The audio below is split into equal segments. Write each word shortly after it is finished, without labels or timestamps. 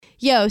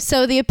Yo,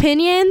 so the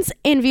opinions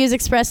and views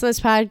expressed in this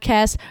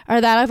podcast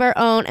are that of our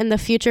own and the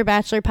Future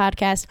Bachelor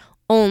podcast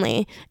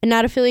only, and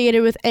not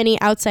affiliated with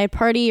any outside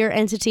party or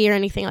entity or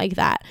anything like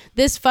that.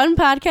 This fun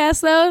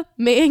podcast, though,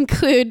 may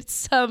include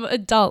some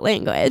adult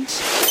language.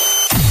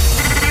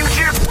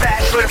 Future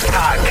Bachelor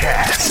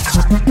Podcast.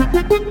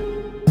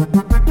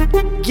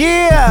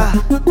 Yeah!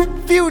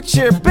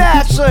 Future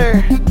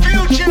Bachelor!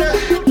 Future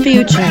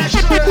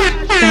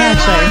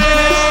Bachelor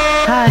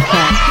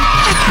Podcast.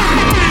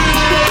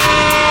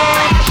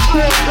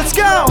 Let's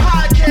go!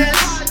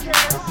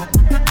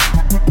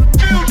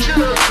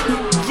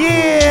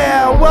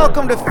 Yeah!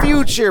 Welcome to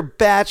Future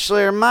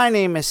Bachelor. My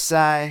name is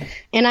Sai.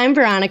 And I'm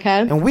Veronica.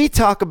 And we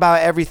talk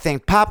about everything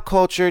pop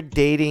culture,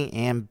 dating,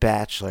 and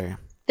Bachelor.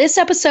 This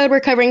episode,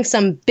 we're covering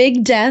some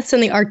big deaths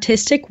in the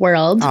artistic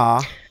world.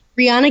 Aw.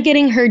 Rihanna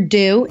getting her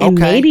due and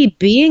Okay. maybe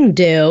being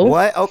due.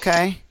 What?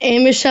 Okay.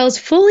 And Michelle's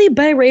fully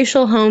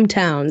biracial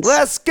hometowns.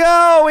 Let's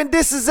go! And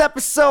this is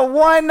episode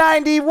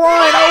 191.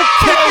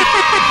 Okay.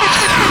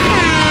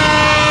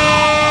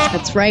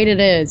 That's right, it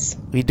is.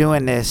 We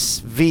doing this.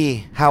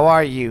 V, how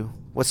are you?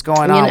 What's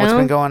going on? What's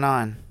been going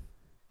on?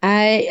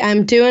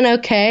 I'm doing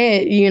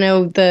okay. You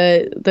know,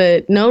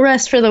 the no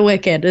rest for the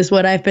wicked is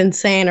what I've been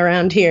saying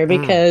around here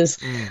because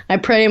I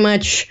pretty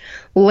much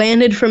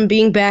landed from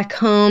being back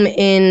home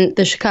in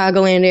the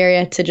Chicagoland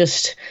area to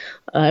just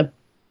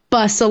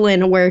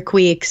bustling work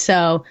week.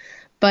 So,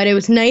 but it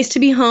was nice to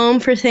be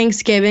home for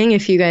Thanksgiving.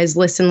 If you guys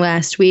listened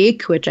last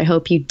week, which I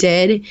hope you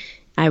did,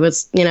 I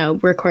was,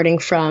 recording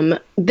from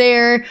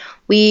there.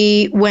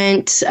 We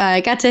went,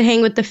 got to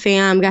hang with the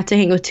fam, got to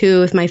hang with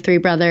two of my three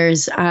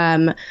brothers.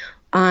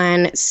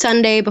 On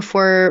Sunday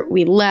before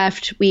we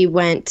left, we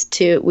went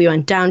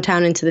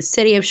downtown into the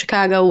city of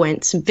Chicago,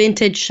 went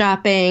vintage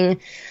shopping.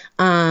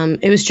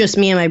 It was just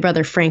me and my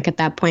brother Frank at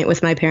that point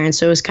with my parents,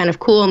 so it was kind of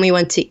cool. And we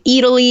went to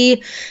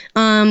Italy,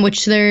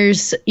 which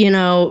there's,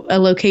 a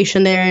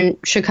location there in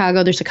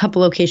Chicago. There's a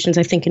couple locations,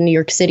 I think, in New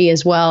York City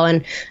as well,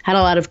 and had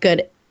a lot of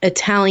good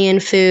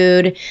Italian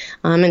food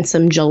and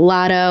some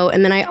gelato.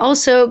 And then I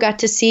also got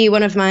to see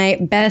one of my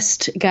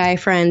best guy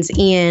friends,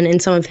 Ian,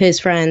 and some of his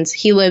friends.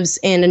 He lives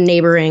in a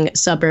neighboring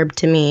suburb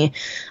to me.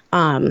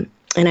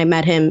 And I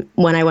met him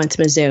when I went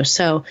to Mizzou.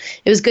 So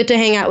it was good to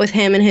hang out with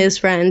him and his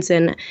friends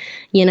and,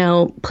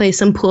 play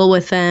some pool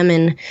with them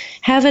and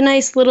have a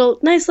nice little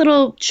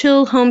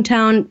chill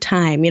hometown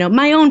time.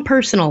 My own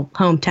personal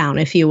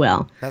hometown, if you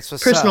will. That's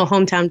what's personal up.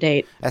 Hometown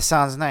date. That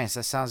sounds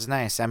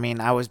nice. I mean,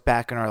 I was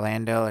back in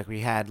Orlando like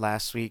we had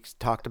last week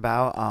talked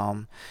about.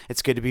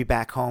 It's good to be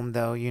back home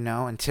though,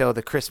 until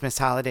the Christmas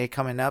holiday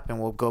coming up and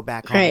we'll go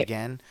back home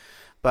again.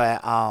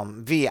 But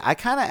V, I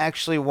kind of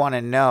actually want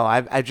to know.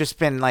 I've just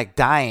been like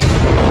dying.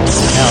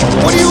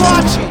 What are you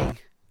watching?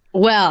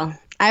 Well,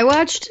 I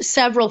watched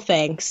several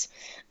things.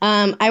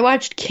 I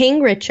watched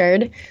King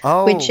Richard,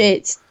 which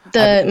is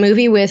the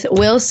movie with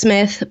Will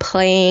Smith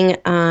playing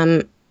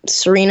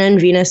Serena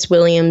and Venus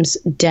Williams'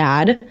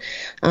 dad,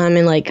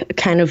 and like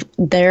kind of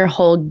their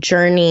whole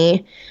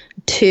journey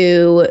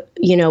to,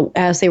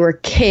 as they were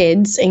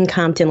kids in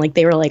Compton, like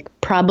they were like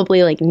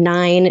probably like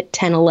 9,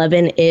 10,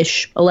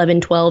 11-ish,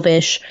 11,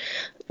 12-ish,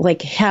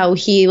 like how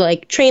he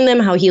like trained them,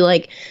 how he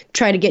like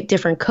tried to get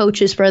different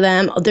coaches for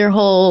them, the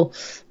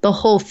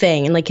whole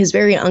thing, and like his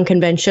very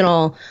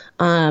unconventional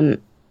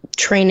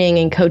training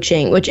and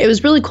coaching, which it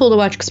was really cool to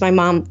watch because my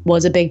mom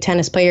was a big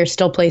tennis player,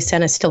 still plays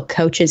tennis, still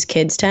coaches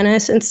kids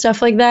tennis and stuff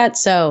like that.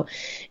 So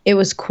it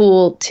was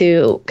cool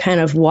to kind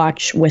of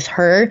watch with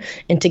her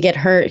and to get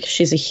her,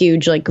 she's a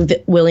huge like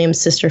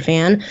Williams sister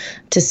fan,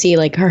 to see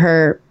like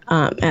her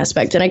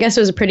aspect. And I guess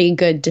it was a pretty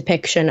good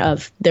depiction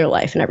of their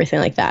life and everything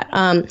like that.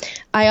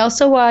 I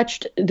also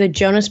watched the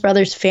Jonas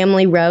Brothers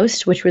Family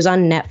Roast, which was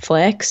on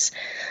Netflix.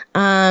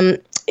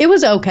 It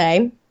was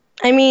okay.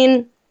 I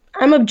mean,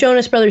 I'm a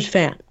Jonas Brothers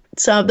fan.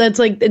 So that's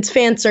like, it's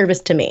fan service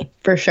to me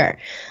for sure.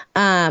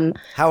 How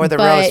were the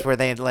roasts? Were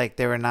they like,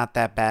 they were not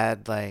that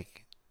bad?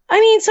 Like, I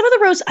mean, some of the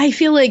roasts, I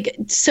feel like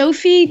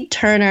Sophie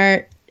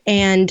Turner,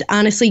 and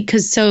honestly,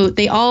 because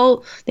they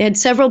had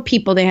several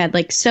people. They had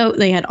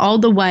they had all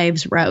the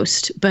wives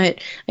roast, but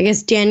I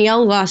guess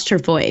Danielle lost her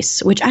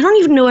voice, which I don't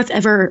even know if I've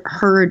ever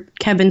heard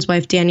Kevin's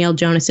wife, Danielle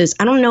Jonas's.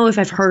 I don't know if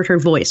I've heard her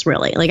voice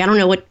really. Like, I don't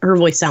know what her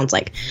voice sounds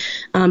like.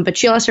 But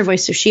she lost her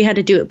voice, so she had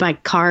to do it by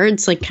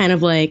cards, like kind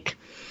of like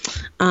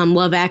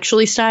Love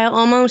Actually style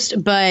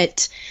almost.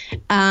 But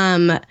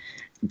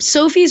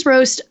Sophie's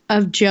roast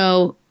of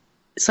Joe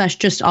 /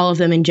 just all of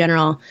them in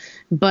general,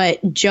 but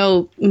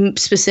Joe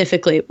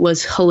specifically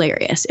was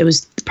hilarious. It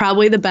was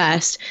probably the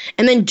best.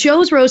 And then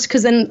Joe's roast,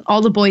 because then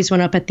all the boys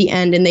went up at the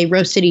end and they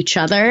roasted each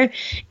other.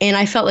 And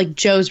I felt like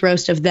Joe's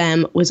roast of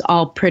them was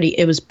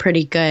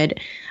pretty good.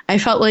 I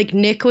felt like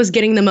Nick was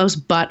getting the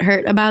most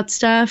butthurt about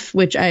stuff,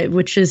 which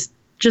is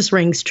just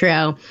rings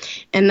true.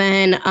 And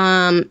then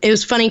it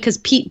was funny because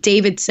Pete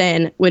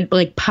Davidson would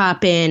like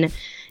pop in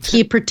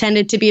he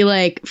pretended to be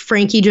like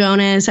Frankie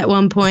Jonas at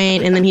one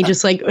point, and then he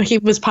just like he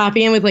was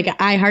popping in with like an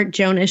I Heart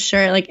Jonas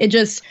shirt. Like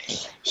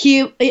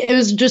it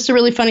was just a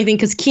really funny thing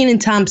because Kenan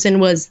Thompson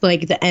was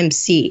like the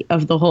MC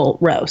of the whole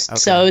roast. Okay.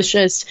 So it's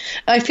just,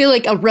 I feel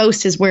like a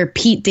roast is where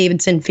Pete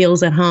Davidson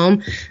feels at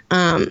home.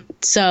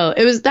 So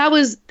it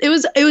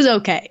was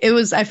okay.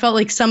 I felt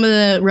like some of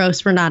the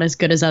roasts were not as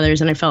good as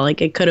others, and I felt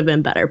like it could have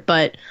been better,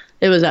 but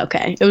it was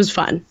okay. It was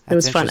fun. It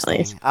was fun at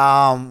least.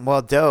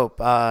 Well,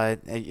 dope.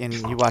 And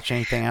you watch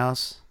anything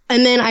else?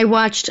 And then I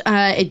watched,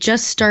 it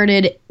just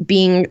started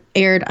being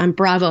aired on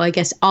Bravo. I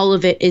guess all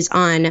of it is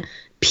on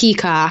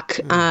Peacock.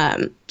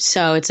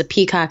 So it's a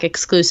Peacock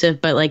exclusive,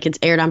 but like it's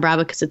aired on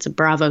Bravo because it's a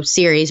Bravo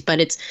series. But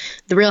it's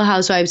The Real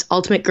Housewives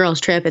Ultimate Girls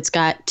Trip. It's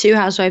got 2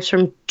 housewives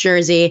from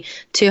Jersey,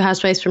 2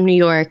 housewives from New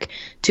York,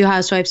 2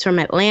 housewives from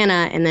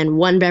Atlanta, and then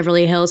 1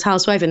 Beverly Hills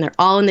housewife. And they're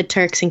all in the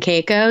Turks and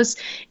Caicos.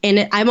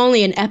 And I'm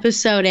only an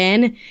episode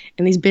in,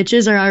 and these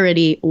bitches are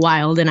already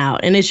wild and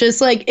out. And it's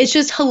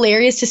just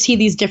hilarious to see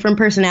these different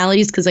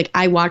personalities because like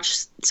I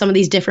watch some of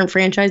these different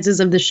franchises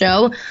of the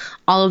show.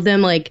 All of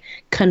them like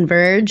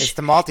converge. It's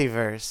the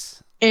multiverse.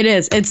 It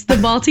is. It's the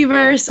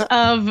multiverse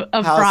of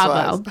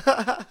Bravo. Of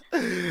the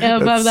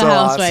Housewives.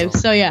 Awesome.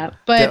 So yeah.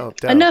 But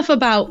dope. Enough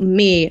about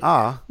me.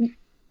 What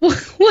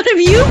have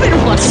you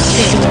been watching?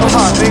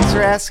 Thanks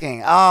for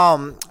asking.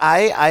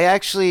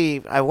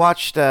 I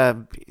watched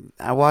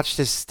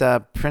this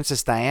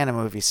Princess Diana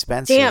movie,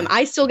 Spencer. Damn,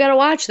 I still gotta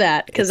watch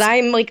that because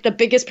I'm like the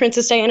biggest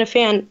Princess Diana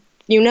fan.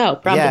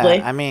 Probably.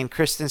 Yeah, I mean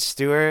Kristen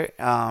Stewart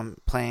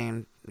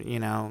playing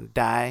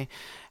Di.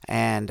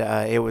 And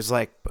it was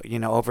like,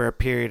 over a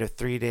period of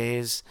 3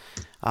 days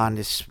on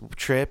this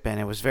trip.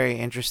 And it was very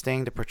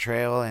interesting, the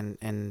portrayal.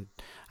 And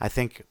I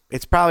think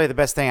it's probably the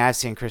best thing I've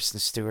seen Kristen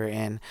Stewart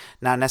in.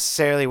 Not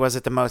necessarily was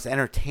it the most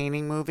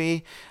entertaining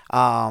movie.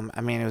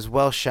 I mean, it was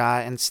well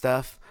shot and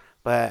stuff.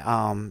 But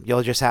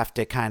you'll just have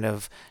to kind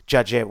of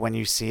judge it when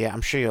you see it.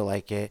 I'm sure you'll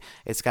like it.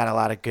 It's got a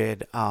lot of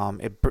good.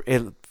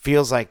 It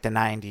feels like the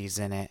 90s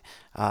in it.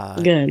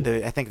 Good.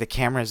 I think the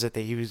cameras that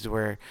they used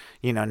were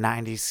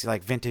 90s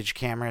like vintage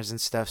cameras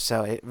and stuff.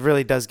 So it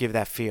really does give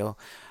that feel.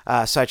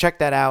 So I checked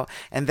that out.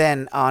 And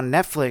then on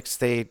Netflix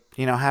they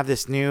have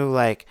this new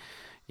like.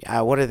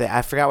 What are they?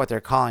 I forgot what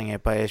they're calling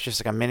it, but it's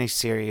just like a mini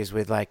series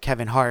with like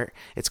Kevin Hart.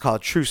 It's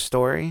called True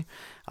Story.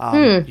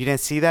 You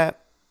didn't see that?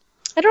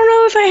 I don't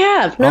know if I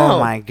have. No. Oh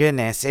my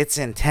goodness, it's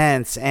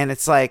intense, and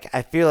it's like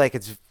I feel like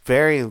it's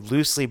very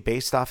loosely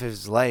based off of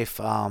his life.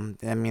 I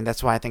mean,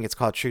 that's why I think it's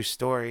called True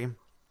Story.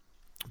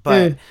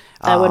 But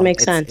that would make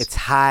sense. It's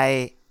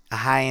high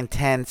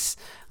intense.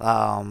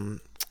 Who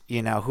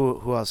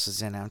else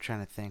is in it? I'm trying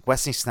to think.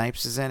 Wesley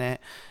Snipes is in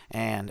it,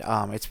 and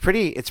it's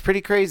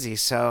pretty crazy.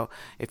 So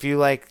if you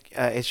like,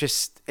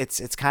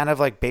 it's kind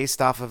of like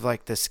based off of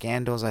like the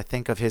scandals I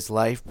think of his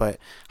life, but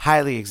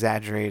highly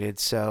exaggerated.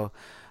 So.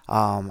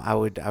 I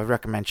would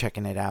recommend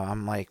checking it out.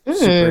 I'm like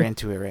super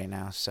into it right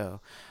now. So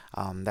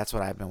that's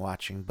what I've been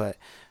watching. But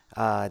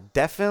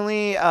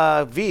definitely,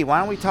 V, why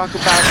don't we talk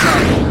about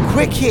some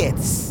quick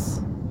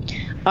hits?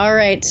 All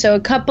right. So a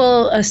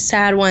couple of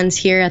sad ones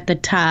here at the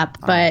top.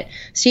 But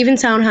Stephen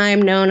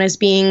Sondheim, known as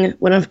being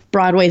one of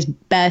Broadway's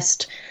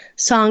best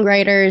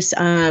songwriters.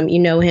 You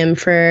know him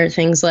for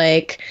things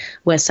like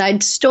West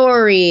Side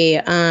Story.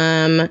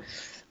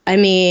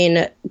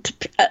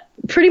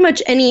 Pretty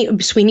much any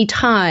Sweeney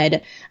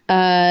Todd,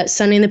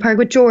 Sunday in the Park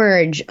with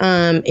George,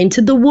 Into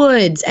the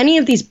Woods, any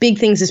of these big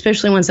things,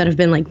 especially ones that have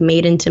been like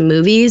made into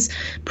movies,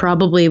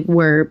 probably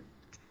were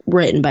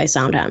written by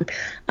Sondheim.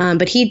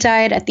 But he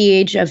died at the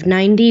age of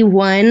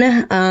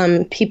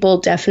 91. People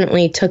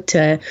definitely took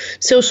to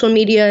social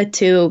media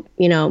to,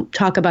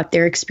 talk about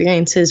their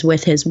experiences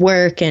with his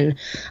work. And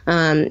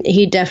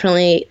he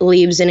definitely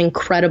leaves an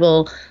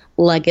incredible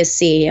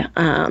legacy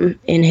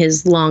in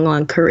his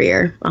long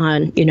career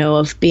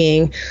of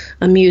being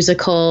a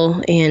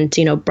musical and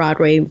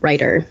Broadway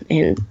writer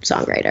and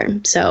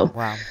songwriter. So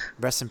wow,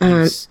 rest in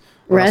peace.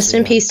 Rest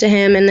in peace to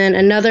him. And then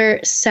another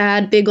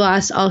sad big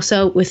loss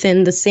also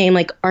within the same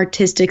like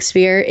artistic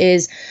sphere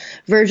is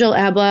Virgil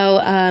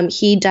Abloh.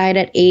 He died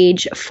at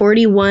age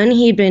 41.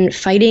 He'd been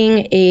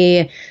fighting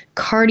a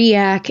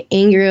cardiac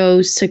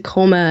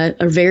angiosarcoma,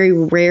 a very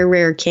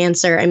rare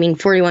cancer.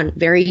 41,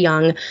 very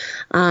young.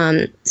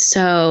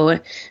 So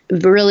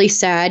really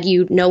sad.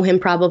 You know him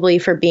probably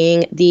for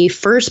being the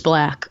first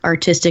Black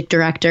artistic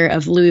director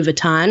of Louis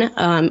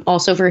Vuitton,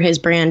 also for his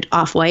brand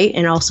Off-White,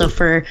 and also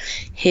for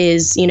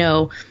his,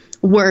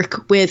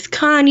 work with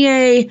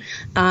Kanye,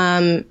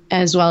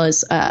 as well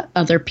as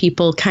other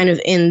people kind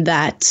of in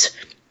that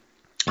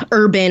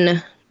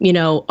urban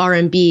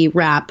R&B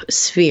rap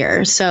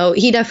sphere. So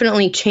he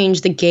definitely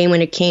changed the game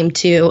when it came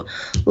to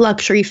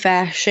luxury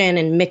fashion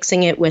and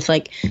mixing it with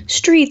like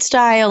street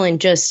style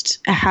and just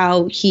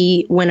how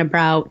he went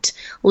about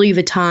Louis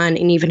Vuitton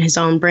and even his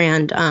own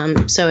brand.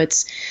 So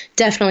it's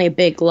definitely a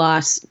big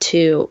loss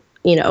to,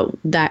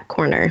 that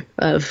corner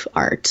of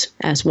art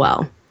as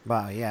well.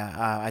 Wow.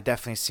 Yeah. I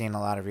definitely seen a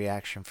lot of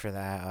reaction for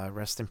that.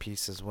 Rest in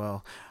peace as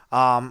well.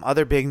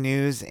 Other big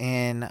news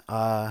in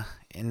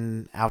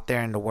out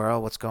there in the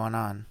world? What's going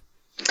on?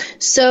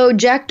 So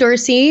Jack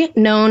Dorsey,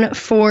 known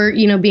for,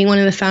 being one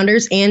of the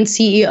founders and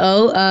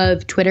CEO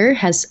of Twitter,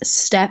 has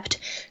stepped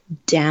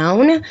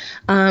down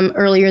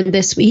earlier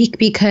this week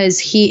because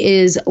he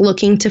is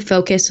looking to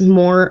focus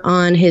more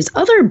on his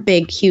other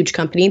big, huge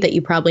company that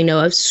you probably know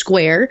of,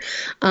 Square,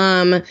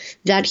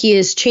 that he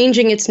is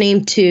changing its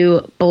name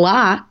to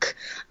Block.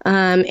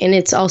 And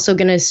it's also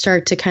going to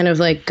start to kind of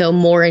like go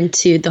more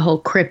into the whole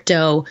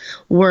crypto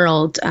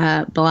world,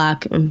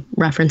 block,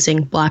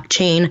 referencing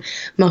blockchain,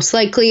 most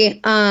likely.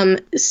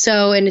 And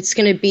it's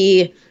going to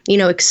be,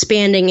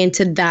 expanding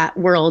into that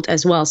world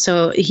as well.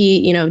 So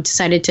he,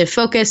 decided to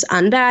focus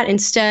on that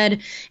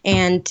instead.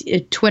 And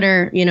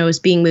Twitter, is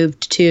being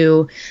moved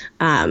to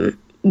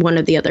one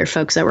of the other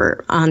folks that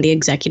were on the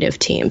executive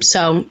team.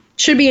 So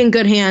should be in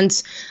good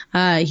hands.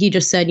 He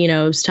just said,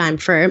 it was time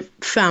for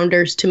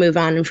founders to move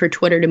on and for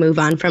Twitter to move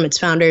on from its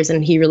founders.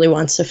 And he really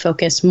wants to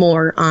focus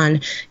more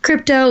on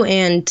crypto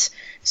and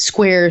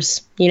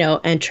Square's,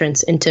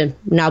 entrance into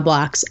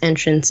Block's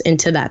entrance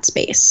into that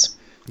space.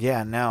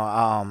 Yeah, no,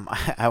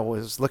 I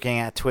was looking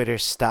at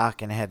Twitter's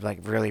stock and it had like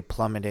really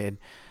plummeted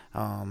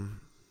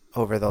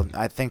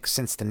I think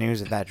since the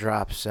news of that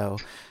dropped. So,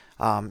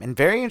 and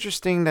very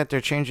interesting that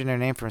they're changing their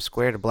name from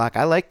Square to Block.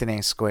 I like the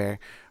name Square.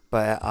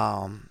 But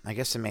I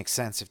guess it makes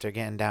sense if they're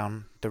getting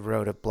down the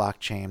road of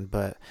blockchain.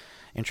 But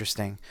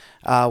interesting.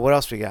 What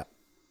else we got?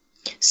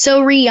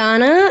 So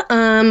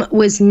Rihanna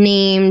was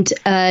named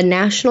a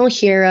national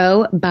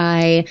hero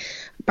by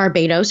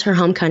Barbados, her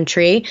home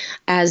country,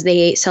 as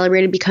they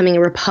celebrated becoming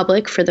a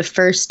republic for the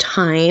first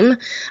time.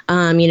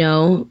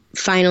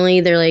 Finally,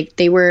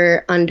 they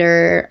were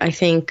under, I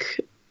think,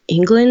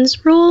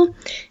 England's rule,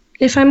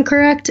 if I'm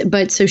correct.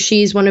 But so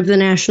she's one of the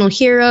national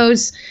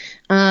heroes.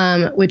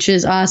 Which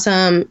is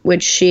awesome,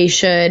 which she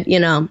should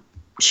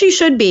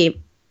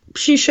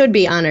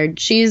be honored.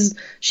 She's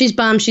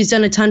bomb. She's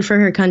done a ton for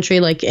her country,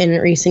 like in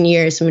recent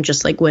years, and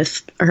just like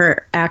with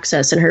her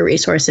access and her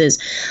resources.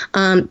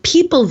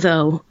 People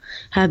though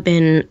have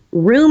been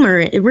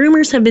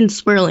rumors have been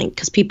swirling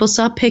because people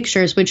saw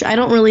pictures, which I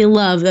don't really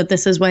love that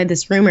this is why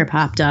this rumor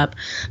popped up,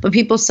 but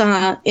people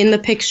saw in the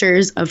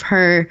pictures of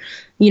her,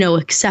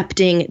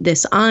 accepting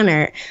this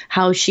honor,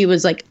 how she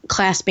was like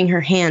clasping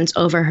her hands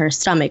over her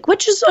stomach,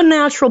 which is a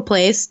natural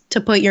place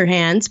to put your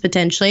hands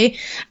potentially.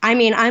 I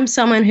mean, I'm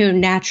someone who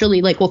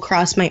naturally will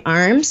cross my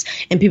arms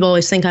and people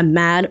always think I'm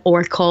mad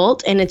or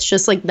cold. And it's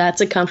just like,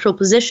 that's a comfortable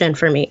position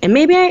for me. And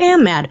maybe I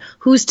am mad.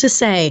 Who's to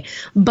say?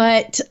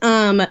 But,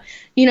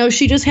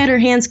 she just had her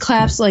hands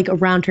clasped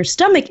around her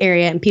stomach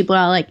area and people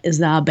are like, is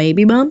that a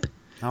baby bump?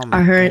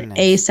 Are her and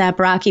ASAP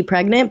Rocky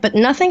pregnant? But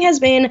nothing has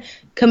been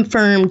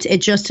confirmed.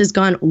 It just has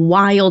gone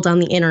wild on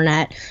the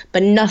internet.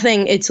 But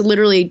nothing, it's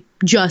literally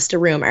just a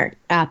rumor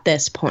at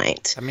this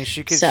point. I mean,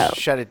 she could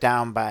shut it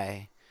down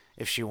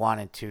if she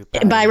wanted to.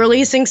 By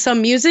releasing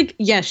some music?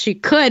 Yes, she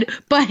could.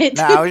 But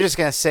no, I was just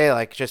going to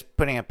say, just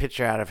putting a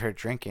picture out of her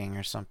drinking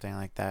or something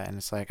like that. And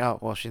it's like, oh,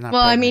 well, she's not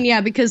pregnant. I mean,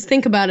 yeah, because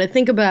think about it.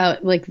 Think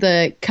about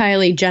the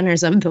Kylie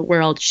Jenners of the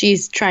world.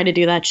 She's tried to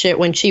do that shit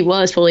when she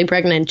was fully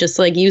pregnant, just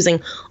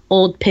using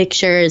old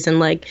pictures and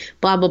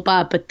blah, blah,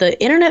 blah. But the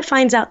internet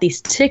finds out these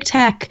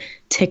TikTok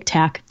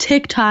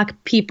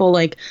people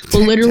will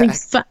literally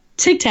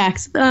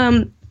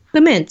TikToks,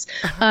 the mints.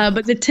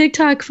 But the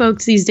TikTok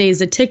folks these days,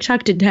 the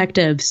TikTok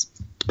detectives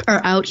are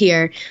out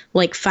here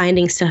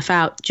finding stuff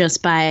out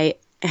just by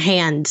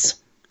hands,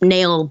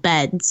 nail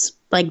beds.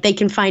 They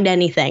can find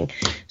anything.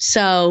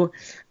 So,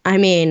 I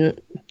mean,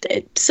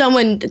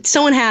 someone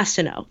has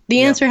to know.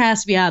 The answer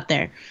has to be out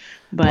there.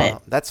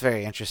 But that's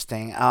very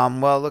interesting.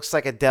 Well, it looks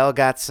like Adele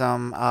got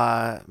some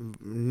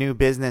new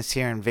business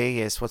here in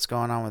Vegas. What's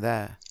going on with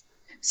that?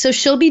 So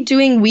she'll be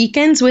doing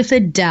weekends with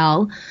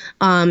Adele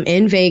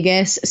in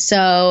Vegas.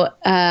 So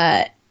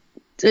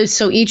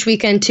each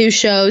weekend, 2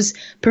 shows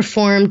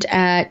performed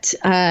at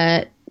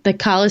the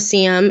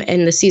Coliseum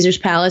and the Caesars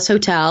Palace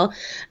Hotel.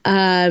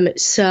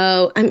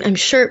 So I'm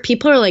sure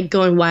people are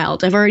going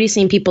wild. I've already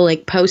seen people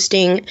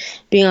posting,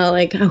 being all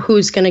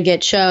who's going to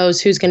get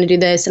shows, who's going to do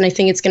this. And I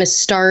think it's going to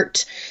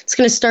start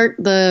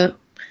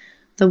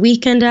the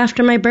weekend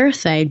after my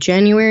birthday.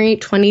 January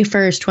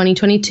 21st,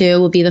 2022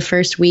 will be the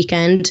first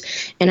weekend.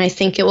 And I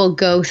think it will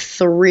go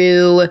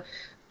through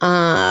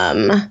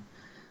for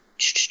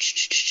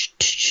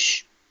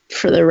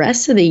the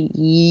rest of the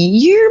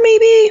year,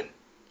 maybe.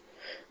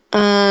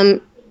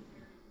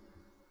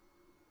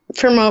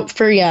 For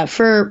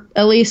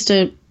at least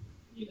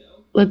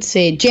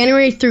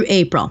January through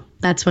April.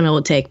 That's when it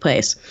will take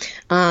place.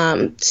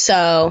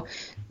 So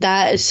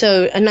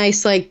a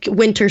nice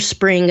winter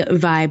spring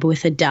vibe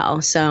with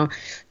Adele. So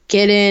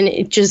get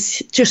in,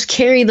 just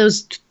carry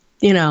those,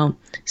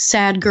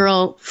 sad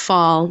girl,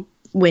 fall,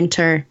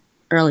 winter,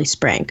 early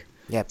spring.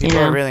 Yeah, people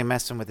are really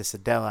messing with this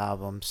Adele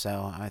album,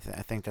 so I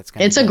think that's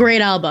gonna. It's a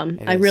great album.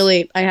 I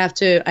have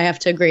to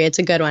agree. It's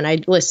a good one. I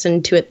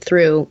listened to it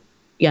through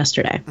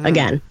yesterday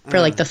again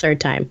for the 3rd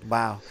time.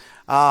 Wow.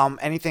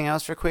 Anything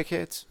else for quick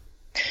hits?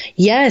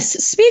 Yes.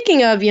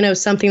 Speaking of,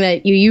 something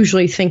that you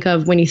usually think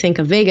of when you think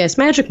of Vegas,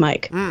 Magic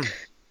Mike.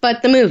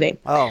 But the movie.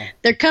 Oh.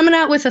 They're coming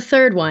out with a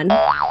third one.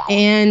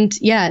 And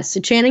yes,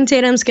 Channing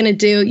Tatum's going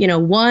to do,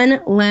 one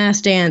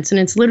last dance. And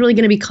it's literally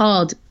going to be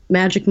called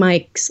Magic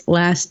Mike's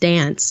Last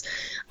Dance.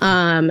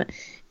 And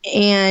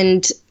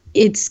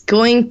it's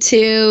going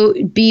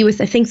to be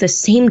with, I think, the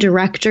same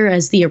director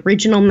as the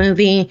original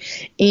movie.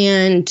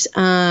 And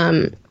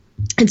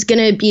it's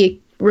going to be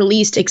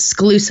released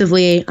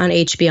exclusively on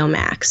HBO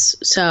Max.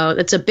 So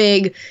that's a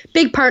big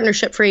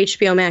partnership for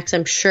HBO Max,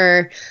 I'm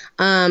sure.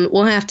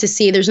 We'll have to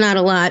see. There's not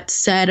a lot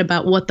said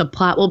about what the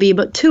plot will be,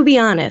 but to be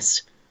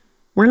honest,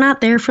 we're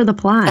not there for the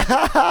plot.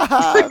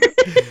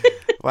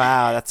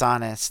 Wow, that's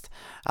honest.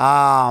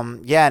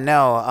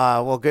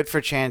 Well, good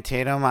for Channing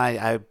Tatum.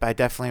 I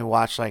definitely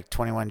watched like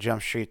 21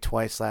 Jump Street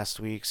twice last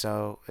week,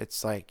 so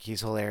it's like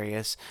he's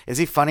hilarious. Is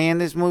he funny in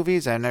these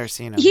movies? I've never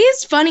seen him.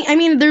 He's funny. I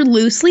mean, they're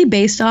loosely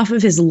based off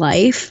of his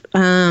life.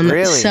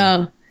 Really?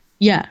 So,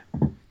 yeah.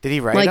 Did he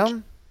write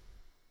them?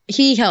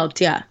 He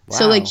helped, yeah. Wow.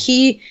 So like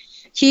he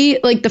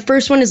like the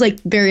first one is like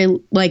very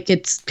like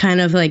it's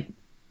kind of like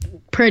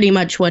pretty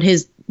much what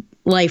his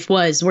life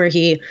was, where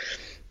he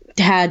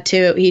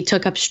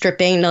took up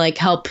stripping to like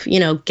help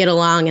get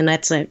along, and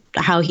that's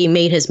how he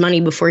made his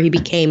money before he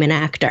became an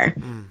actor,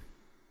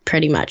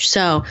 pretty much.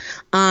 So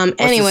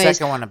anyways, the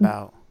second one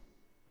about?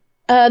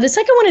 The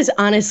second one is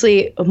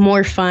honestly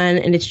more fun,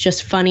 and it's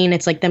just funny, and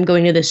it's like them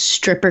going to this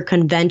stripper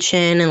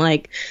convention, and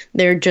like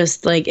they're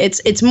just like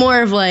it's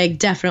more of like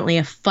definitely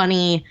a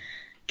funny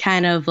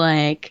kind of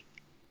like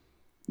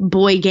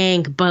boy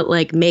gang, but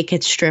like make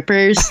it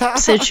strippers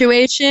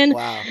situation.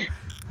 Wow.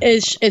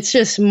 It's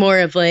just more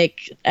of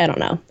like, I don't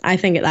know. I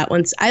think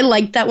I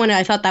liked that one.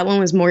 I thought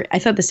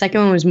the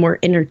second one was more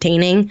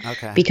entertaining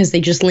because they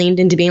just leaned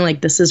into being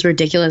like, this is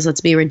ridiculous. Let's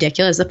be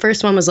ridiculous. The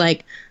first one was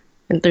like,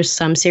 there's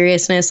some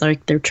seriousness,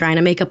 like they're trying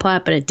to make a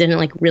plot, but it didn't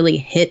like really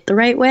hit the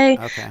right way.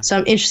 Okay. So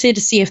I'm interested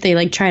to see if they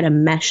like try to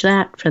mesh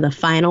that for the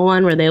final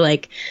one, where they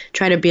like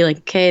try to be like,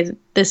 okay,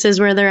 this is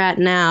where they're at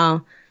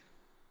now.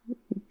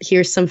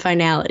 Here's some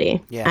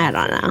finality. Yeah. I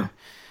don't know.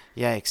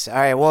 Yikes. All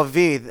right. Well,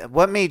 V,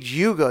 what made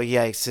you go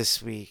yikes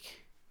this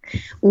week?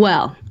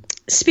 Well,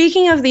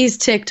 speaking of these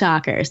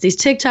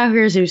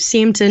TikTokers who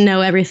seem to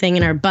know everything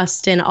and are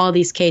busting all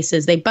these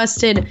cases, they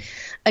busted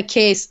a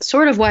case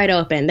sort of wide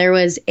open. There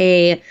was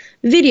a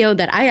video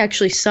that I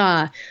actually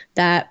saw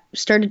that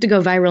started to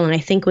go viral and I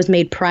think was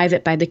made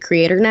private by the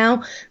creator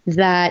now,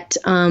 that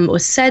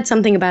was said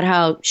something about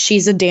how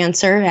she's a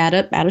dancer at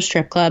a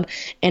strip club,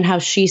 and how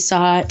she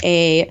saw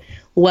a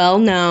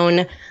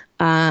well-known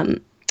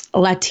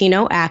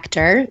Latino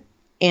actor,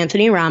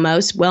 Anthony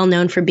Ramos, well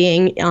known for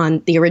being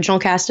on the original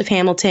cast of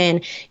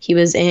Hamilton. He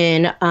was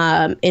in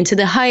Into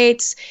the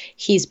Heights.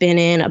 He's been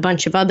in a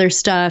bunch of other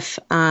stuff,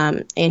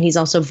 and he's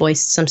also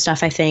voiced some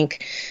stuff, I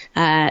think.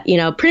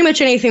 Pretty much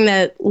anything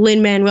that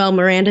Lin-Manuel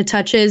Miranda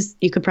touches,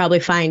 you could probably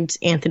find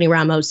Anthony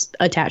Ramos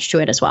attached to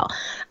it as well.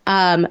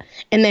 And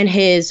then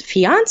his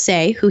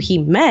fiance, who he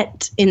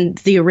met in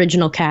the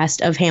original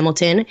cast of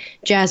Hamilton,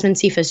 Jasmine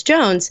Cephas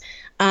Jones,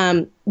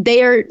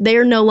 they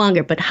are no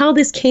longer. But how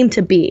this came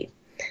to be,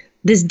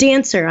 this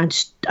dancer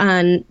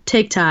on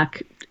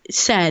TikTok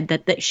said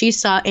that she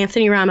saw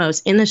Anthony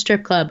Ramos in the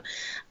strip club,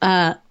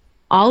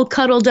 all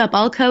cuddled up,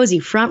 all cozy,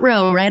 front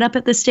row, right up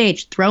at the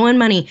stage, throwing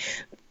money,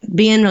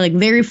 being like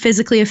very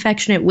physically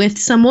affectionate with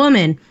some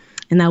woman.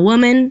 And that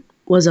woman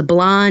was a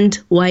blonde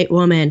white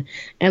woman.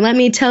 And let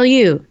me tell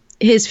you,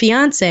 his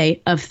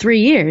fiance of 3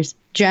 years,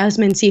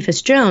 Jasmine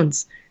Cephas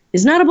Jones,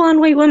 is not a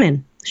blonde white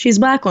woman. She's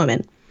a black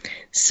woman.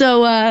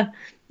 So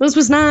this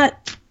was not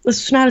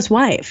his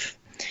wife.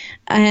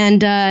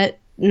 And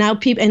now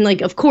people, and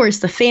like, of course,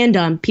 the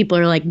fandom, people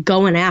are like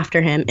going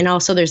after him. And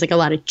also there's like a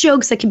lot of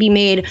jokes that can be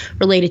made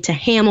related to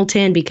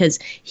Hamilton, because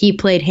he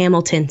played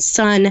Hamilton's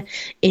son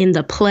in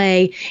the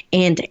play,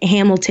 and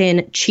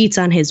Hamilton cheats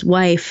on his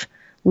wife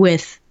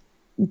with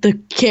the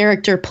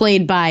character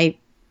played by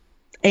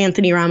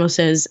Anthony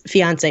Ramos's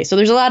fiance. So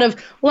there's a lot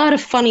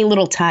of funny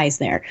little ties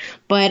there.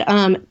 But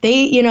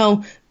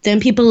then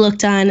people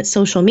looked on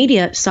social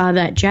media, saw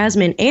that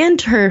Jasmine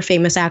and her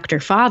famous actor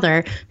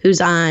father,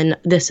 who's on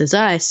This Is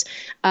Us,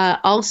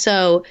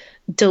 also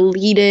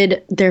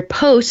deleted their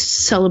posts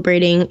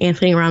celebrating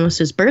Anthony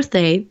Ramos's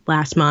birthday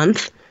last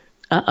month.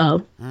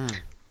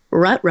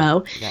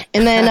 Ruh-roh. Yeah.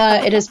 And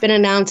then it has been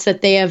announced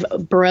that they have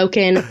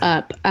broken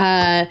up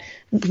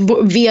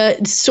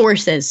via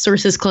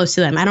sources close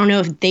to them. I don't know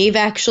if they've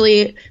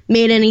actually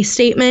made any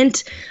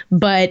statement,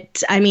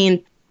 but I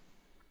mean,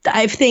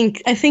 I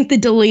think the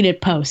deleted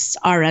posts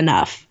are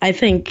enough. I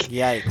think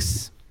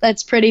yikes.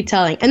 That's pretty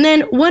telling. And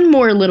then one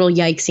more little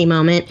yikesy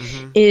moment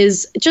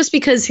is just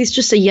because he's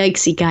just a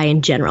yikesy guy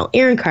in general.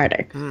 Aaron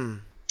Carter.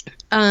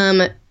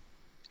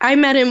 I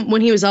met him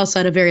when he was also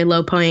at a very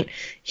low point.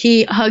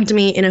 He hugged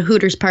me in a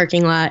Hooters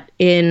parking lot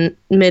in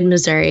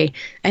mid-Missouri.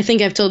 I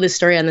think I've told this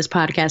story on this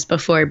podcast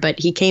before, but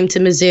he came to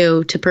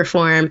Mizzou to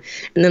perform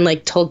and then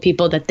like told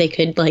people that they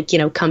could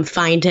come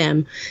find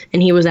him,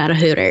 and he was at a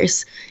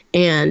Hooters.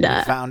 And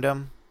found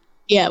him?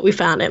 Yeah, we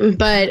found him,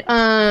 but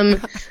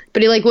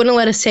he like wouldn't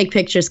let us take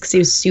pictures because he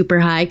was super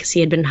high because he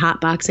had been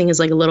hotboxing his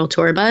like a little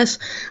tour bus.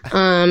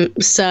 And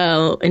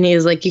he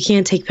was like, "You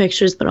can't take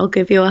pictures, but I'll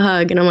give you a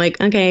hug." And I'm like,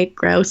 "Okay,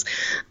 gross."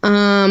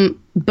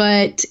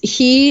 But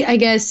he, I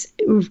guess,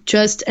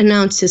 just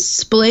announced his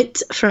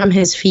split from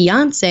his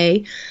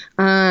fiance,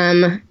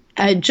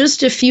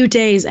 just a few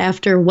days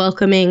after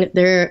welcoming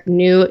their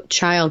new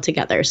child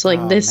together. So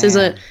like, this is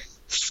a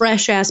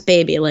fresh ass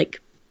baby, like.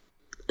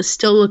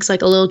 Still looks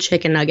like a little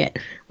chicken nugget,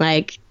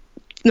 like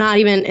not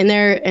even, and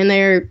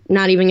they're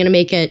not even gonna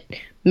make it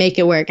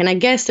work. And I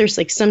guess there's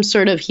like some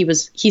sort of,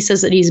 he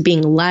says that he's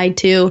being lied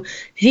to.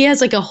 He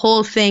has like a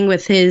whole thing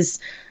with his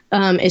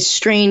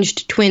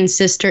estranged twin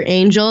sister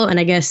Angel, and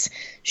I guess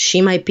she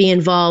might be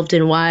involved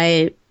in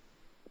why,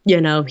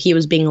 you know, he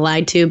was being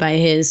lied to by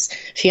his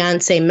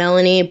fiance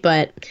Melanie.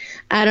 But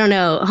I don't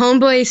know,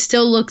 homeboy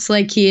still looks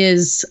like he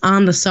is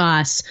on the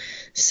sauce.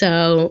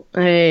 So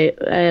I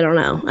don't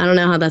know. I don't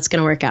know how that's going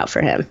to work out for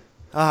him.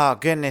 Oh,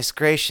 goodness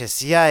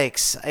gracious.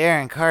 Yikes.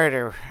 Aaron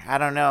Carter. I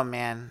don't know,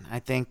 man. I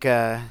think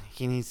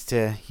he needs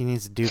to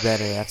do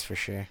better, that's for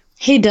sure.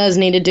 He does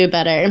need to do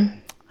better.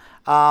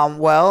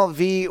 Well,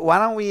 V, why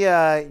don't we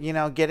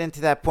get into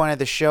that point of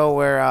the show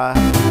where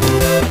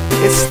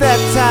it's that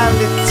time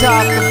to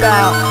talk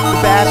about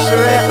The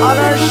Bachelorette on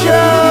our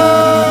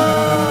show.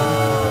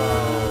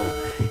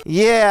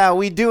 Yeah,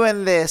 we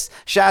doing this.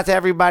 Shout out to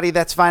everybody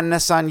that's finding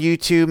us on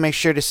YouTube. Make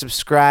sure to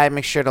subscribe.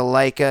 Make sure to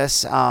like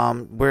us.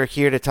 We're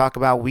here to talk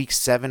about week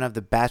 7 of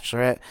The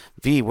Bachelorette.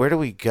 V, where do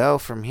we go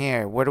from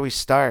here? Where do we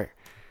start?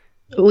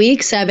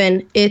 Week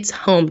 7, it's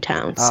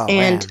hometowns.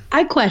 And man.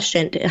 I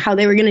questioned how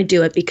they were going to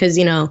do it because,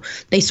 you know,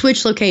 they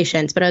switched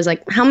locations. But I was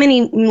like, how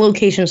many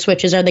location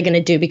switches are they going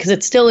to do? Because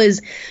it still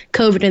is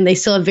COVID and they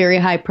still have very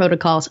high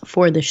protocols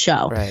for the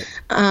show. Right.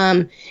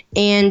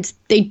 And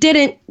they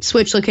didn't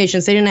switch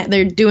locations.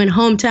 They're doing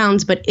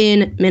hometowns, but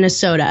in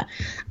Minnesota.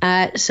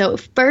 So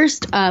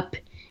first up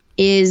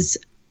is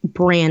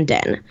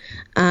Brandon.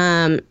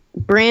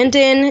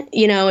 Brandon,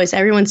 you know, is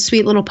everyone's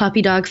sweet little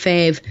puppy dog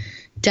fave.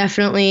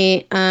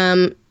 Definitely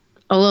a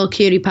little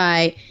cutie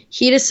pie.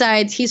 He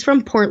decides, he's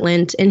from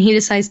Portland, and he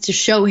decides to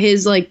show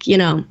his, like, you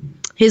know,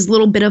 his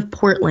little bit of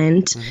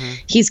Portland. Mm-hmm.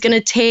 He's going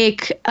to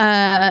take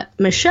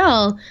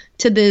Michelle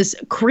to this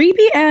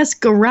creepy-ass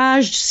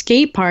garage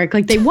skate park.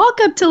 Like, they walk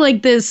up to,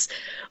 like, this,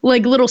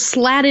 like, little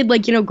slatted,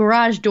 like, you know,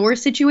 garage door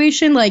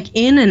situation, like,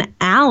 in an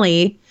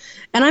alley.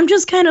 And I'm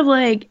just kind of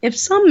like, if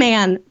some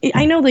man,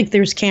 I know like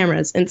there's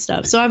cameras and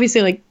stuff, so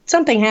obviously like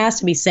something has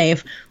to be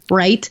safe,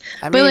 right?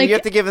 I mean, like, you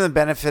have to give him the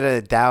benefit of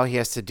the doubt. He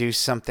has to do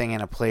something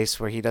in a place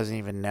where he doesn't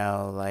even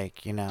know,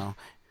 like, you know,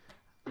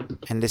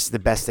 and this is the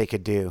best they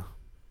could do.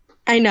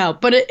 I know,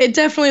 but it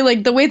definitely,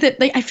 like, the way that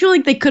I feel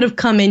like they could have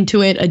come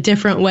into it a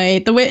different way.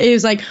 The way it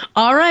was like,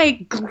 all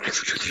right.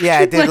 Yeah,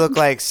 it did look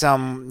like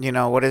some, you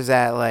know, what is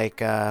that, like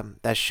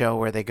that show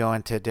where they go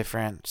into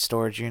different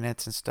storage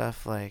units and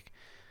stuff, like.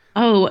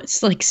 Oh,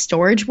 it's like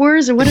Storage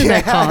Wars, or what is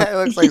that called? It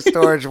looks like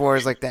Storage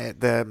Wars, like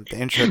the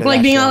intro to like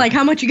that being show. all like,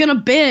 how much you gonna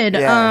bid?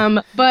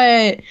 Yeah.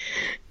 But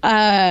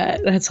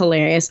that's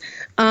hilarious.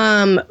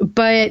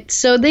 But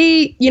so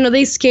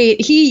they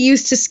skate. He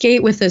used to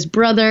skate with his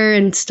brother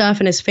and stuff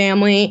and his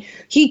family.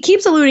 He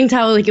keeps alluding to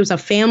how like it was a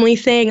family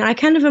thing. I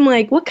kind of am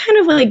like, what kind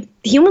of like,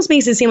 he almost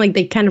makes it seem like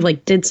they kind of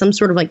like did some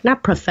sort of like,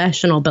 not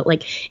professional, but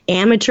like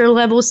amateur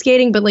level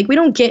skating, but like we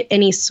don't get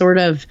any sort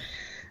of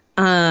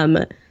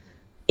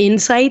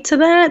insight to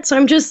that. So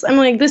I'm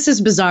like, this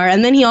is bizarre.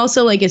 And then he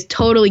also like is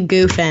totally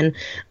goofing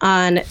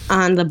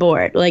on the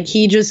board. Like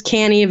he just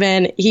can't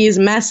even, he's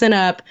messing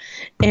up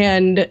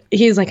and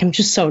he's like, I'm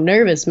just so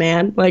nervous,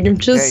 man. Like I'm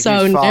just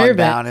so nervous.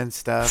 Down and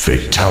stuff.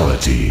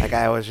 Fatality. Like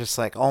I was just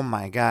like, oh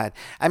my God.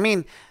 I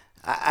mean,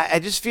 I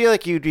just feel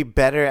like you'd be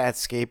better at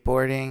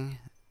skateboarding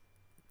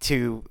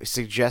to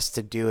suggest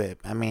to do it.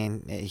 I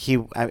mean,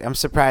 I'm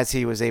surprised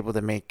he was able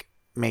to make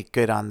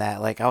good on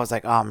that. Like I was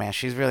like, oh man,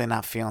 she's really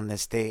not feeling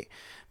this date.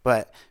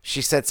 But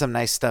she said some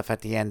nice stuff at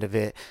the end of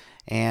it,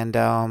 and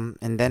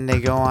then they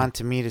go on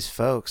to meet his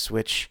folks,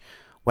 which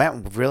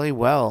went really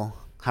well.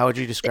 How would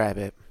you describe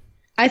it?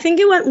 I think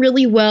it went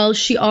really well.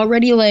 She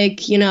already,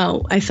 like, you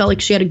know, I felt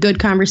like she had a good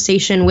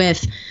conversation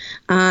with,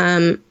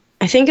 I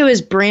think it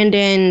was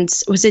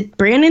Brandon's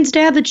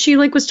dad that she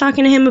like was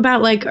talking to him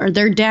about, like, are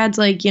their dads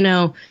like, you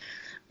know,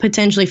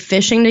 potentially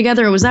fishing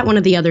together, or was that one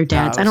of the other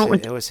dads? No,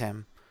 it was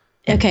him.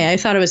 Okay, I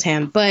thought it was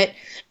him,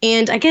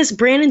 and I guess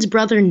Brandon's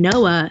brother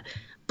Noah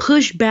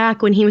pushed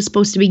back when he was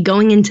supposed to be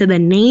going into the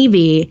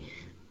Navy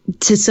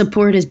to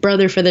support his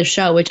brother for the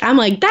show, which I'm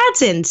like,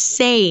 that's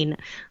insane.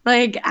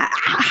 Like,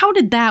 how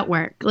did that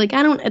work? Like,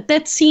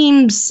 that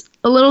seems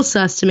a little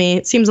sus to me.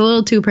 It seems a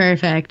little too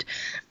perfect.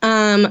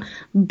 And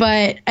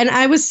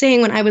I was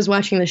saying when I was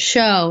watching the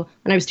show,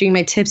 when I was doing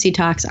my tipsy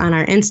talks on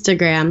our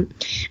Instagram,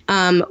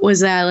 was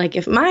that like,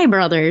 if my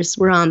brothers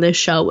were on this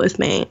show with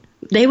me,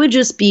 they would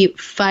just be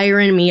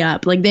firing me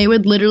up. Like, they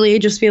would literally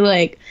just be,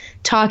 like,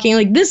 talking.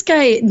 Like, this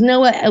guy,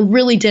 Noah,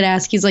 really did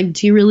ask. He's like,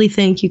 do you really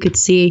think you could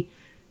see,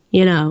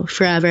 you know,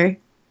 forever?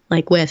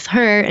 like with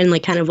her and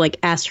like kind of like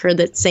asked her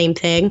that same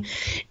thing.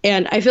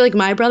 And I feel like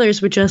my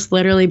brothers would just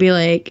literally be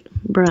like,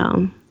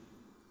 bro,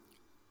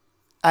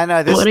 I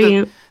know what are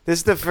you? this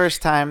is the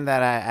first time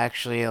that I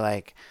actually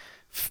like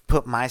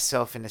put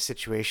myself in a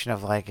situation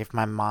of like if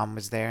my mom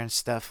was there and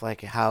stuff,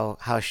 like how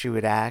she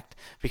would act,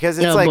 because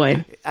it's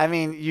Boy. I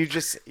mean you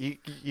just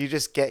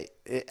get,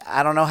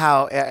 I don't know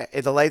how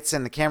the lights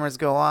and the cameras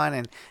go on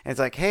and it's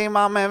like, hey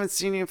mom, I haven't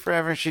seen you in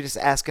forever, and she just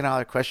asking all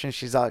her questions,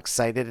 she's all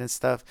excited and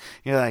stuff,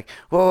 you're like,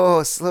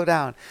 whoa, slow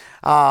down.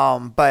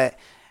 But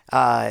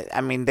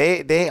I mean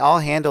they all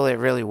handle it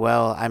really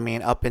well. I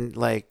mean up in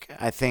like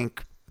I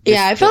think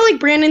I felt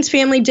like Brandon's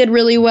family did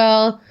really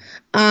well.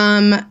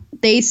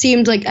 They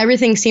seemed like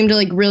everything seemed to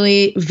like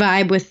really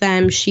vibe with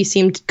them. She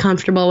seemed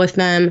comfortable with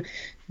them.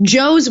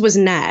 Joe's was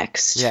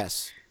next.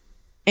 Yes.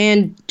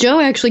 And Joe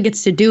actually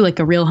gets to do like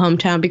a real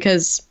hometown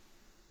because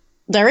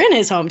they're in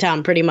his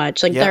hometown pretty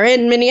much. Like they're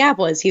in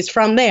Minneapolis. He's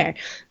from there.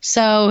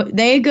 So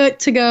they get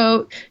to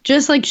go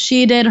just like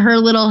she did her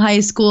little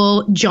high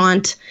school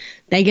jaunt.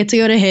 They get to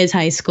go to his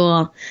high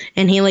school,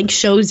 and he like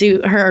shows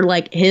you her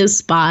like his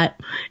spot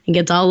and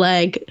gets all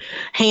like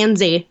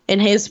handsy in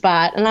his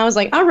spot. And I was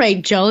like, all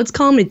right, Joe, let's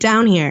calm it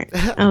down here.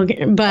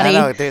 Okay, buddy. I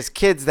know there's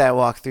kids that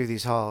walk through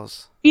these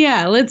halls.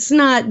 Yeah, let's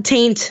not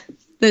taint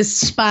this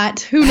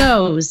spot. Who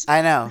knows?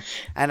 I know.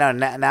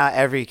 Now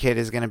every kid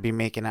is gonna be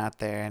making out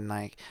there and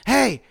like,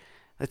 hey,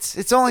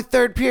 it's only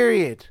third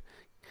period.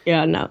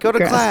 Yeah, no. Go to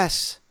gross.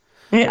 class.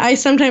 I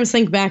sometimes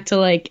think back to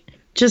like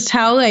just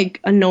how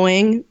like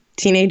annoying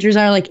teenagers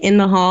are like in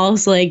the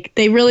halls. Like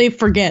they really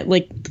forget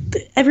like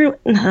everyone.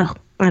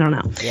 I don't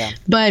know. Yeah.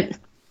 But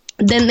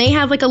then they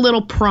have like a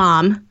little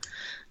prom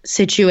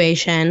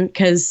situation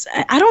because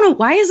I don't know,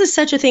 why is this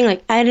such a thing?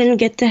 Like I didn't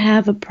get to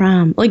have a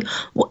prom. Like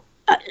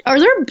are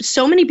there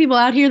so many people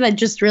out here that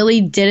just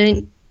really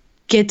didn't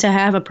get to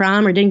have a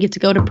prom or didn't get to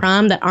go to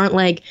prom that aren't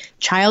like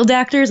child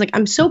actors? Like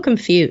I'm so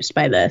confused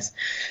by this.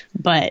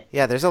 But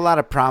yeah, there's a lot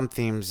of prom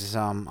themes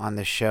on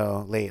the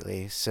show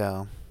lately,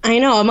 so I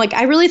know. I'm like,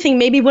 I really think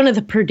maybe one of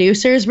the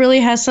producers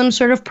really has some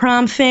sort of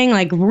prom thing,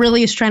 like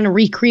really is trying to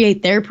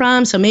recreate their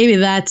prom. So maybe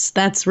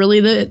that's really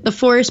the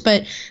force.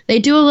 But they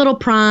do a little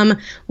prom.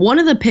 One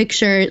of the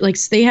pictures, like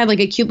they had like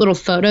a cute little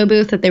photo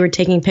booth that they were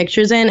taking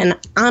pictures in. And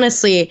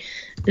honestly,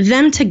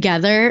 them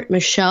together,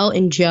 Michelle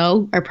and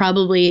Joe, are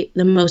probably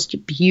the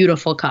most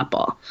beautiful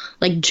couple.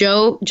 Like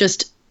Joe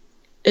just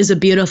is a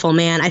beautiful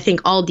man. I think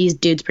all these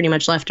dudes pretty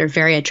much left are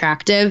very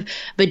attractive,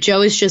 but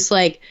Joe is just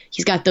like,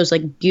 he's got those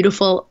like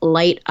beautiful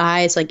light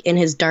eyes, like in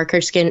his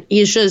darker skin.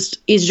 He's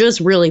just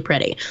really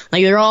pretty.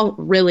 Like they're all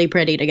really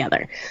pretty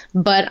together.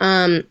 But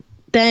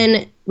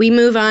then we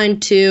move on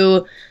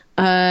to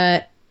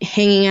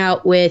hanging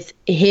out with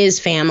his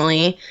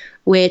family,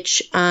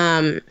 which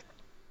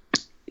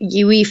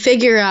we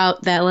figure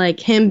out that like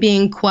him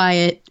being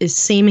quiet is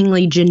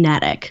seemingly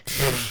genetic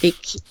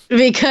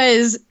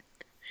because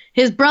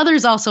his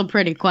brother's also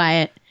pretty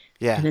quiet.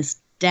 yeah, And his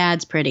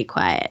dad's pretty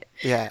quiet.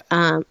 yeah.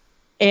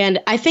 And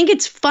I think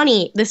it's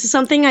funny. This is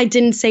something I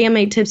didn't say in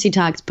my Tipsy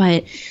Talks,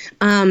 but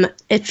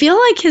I feel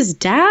like his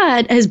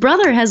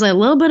brother has a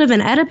little bit of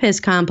an Oedipus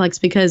complex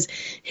because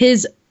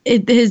his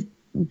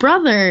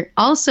brother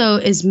also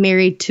is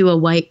married to a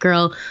white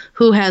girl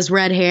who has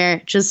red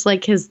hair, just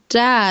like his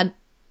dad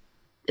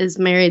is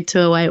married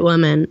to a white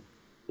woman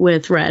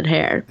with red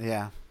hair.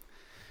 Yeah.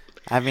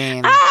 I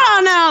mean,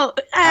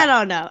 I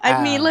don't know.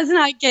 I mean, let's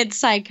not get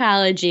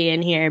psychology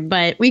in here,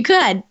 but we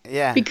could.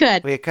 Yeah. We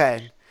could.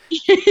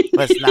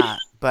 Let's not.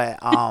 But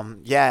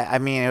yeah, I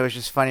mean, it was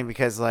just funny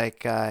because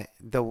like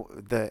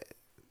the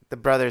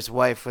brother's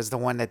wife was the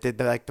one that did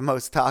the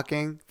most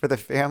talking for the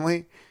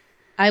family.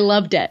 I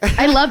loved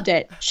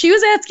it. She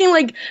was asking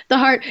like the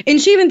hard, and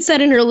she even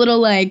said in her little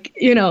like,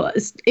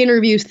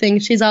 interview thing,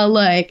 she's all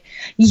like,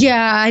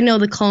 yeah, I know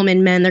the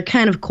Coleman men, they're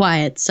kind of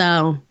quiet.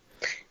 So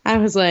I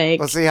was like,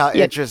 We'll see how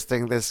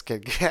interesting this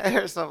could get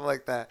or something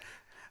like that.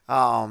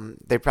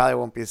 They probably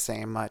won't be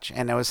saying much.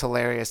 And it was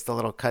hilarious, the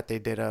little cut they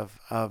did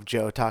of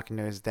Joe talking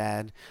to his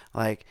dad.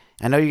 Like,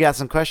 I know you got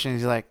some questions.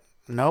 He's like,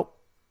 nope.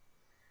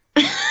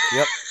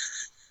 Yep.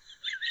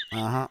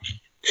 Uh-huh.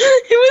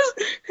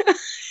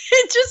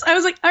 I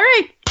was like, all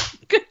right,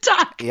 good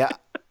talk. Yeah.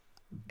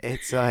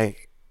 It's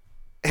like,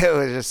 it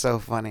was just so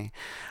funny.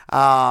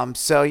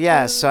 So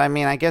yeah, I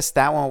mean, I guess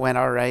that one went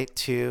all right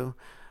too.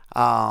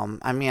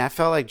 I mean, I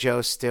felt like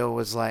Joe still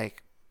was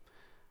like,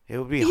 it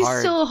would be He's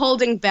hard. still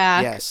holding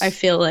back, Yes. I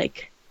feel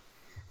like.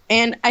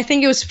 And I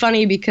think it was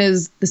funny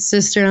because the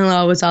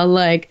sister-in-law was all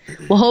like,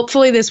 well,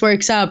 hopefully this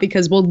works out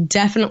because we'll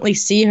definitely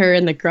see her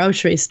in the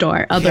grocery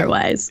store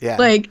otherwise. Yeah.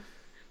 Like,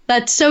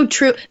 that's so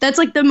true. That's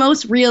like the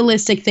most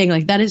realistic thing.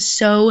 Like, that is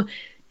so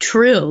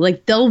true.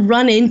 Like, they'll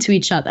run into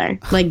each other.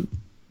 Like,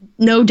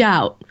 no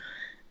doubt.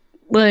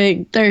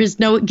 Like, there's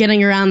no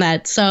getting around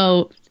that.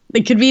 So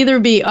it could either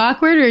be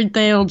awkward or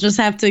they'll just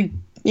have to,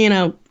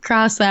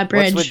 cross that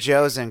bridge. What's with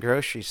Joe's in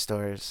grocery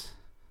stores?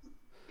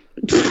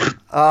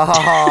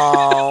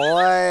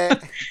 Oh,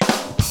 what?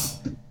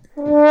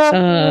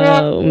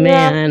 Oh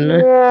man,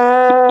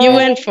 you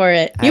went for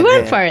it. You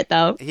went for it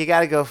though. You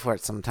got to go for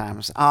it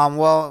sometimes.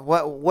 Well,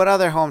 what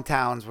other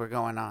hometowns were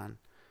going on?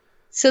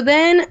 So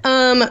then,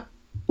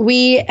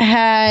 we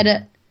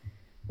had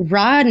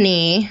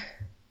Rodney,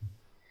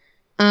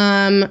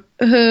 who,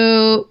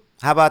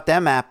 How about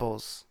them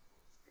apples?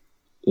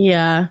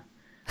 yeah,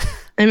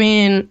 I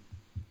mean,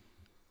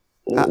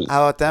 How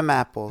about them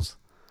apples?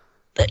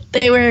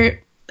 they were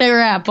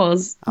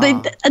apples.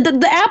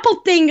 The apple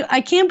thing,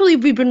 I can't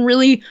believe we've been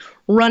really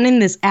running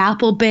this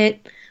apple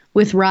bit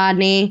with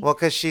Rodney. Well,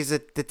 because she's the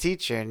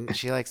teacher and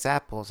she likes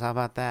apples. How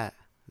about that?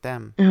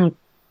 Them. Oh,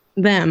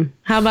 them.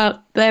 How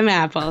about them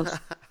apples?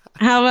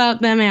 How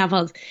about them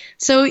apples?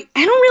 So I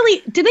don't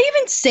really. Did they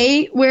even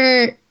say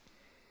where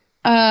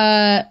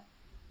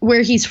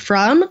he's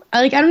from?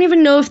 I don't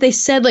even know if they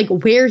said like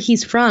where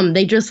he's from.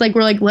 They just like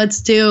were like,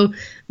 let's do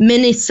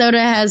Minnesota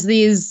has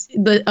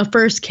a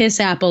first kiss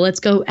apple. Let's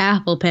go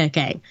apple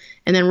picking,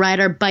 and then ride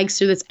our bikes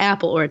through this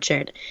apple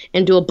orchard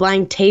and do a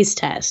blind taste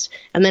test.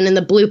 And then in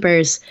the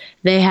bloopers,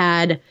 they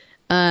had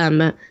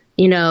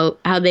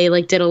how they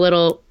like did a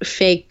little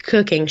fake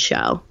cooking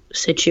show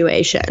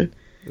situation.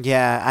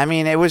 Yeah, I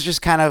mean, it was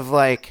just kind of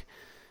like,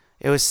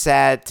 it was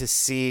sad to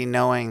see,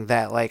 knowing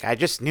that, like, I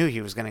just knew he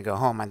was going to go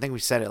home. I think we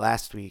said it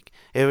last week.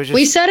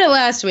 We said it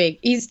last week.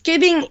 He's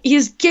giving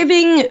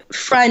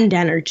friend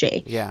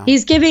energy. Yeah.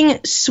 He's giving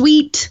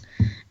sweet,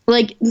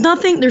 like,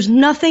 nothing, there's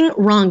nothing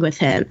wrong with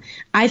him.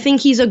 I think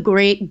he's a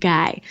great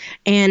guy.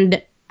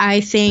 And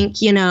I think,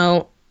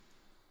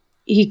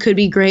 he could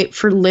be great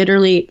for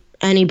literally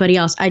anybody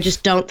else. I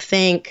just don't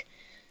think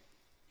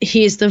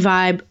he's the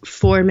vibe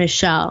for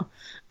Michelle.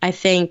 I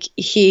think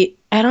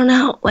I don't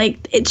know,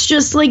 like, it's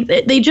just like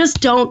they just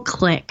don't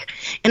click.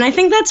 And I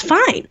think that's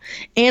fine.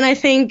 And I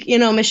think,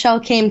 Michelle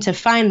came to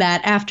find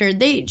that after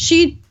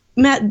she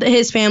met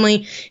his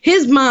family.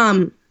 His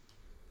mom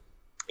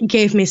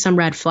gave me some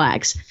red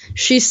flags.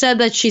 She said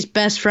that she's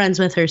best friends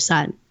with her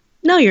son.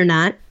 No, you're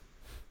not.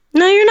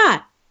 No, you're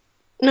not.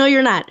 No,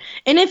 you're not.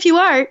 And if you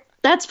are,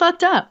 that's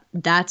fucked up.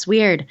 That's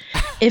weird.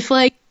 If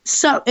I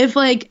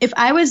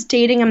was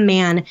dating a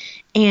man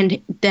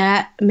and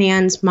that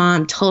man's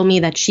mom told me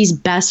that she's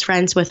best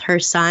friends with her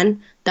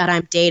son that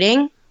I'm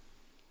dating,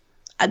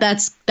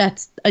 that's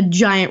a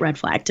giant red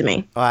flag to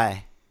me.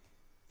 Why?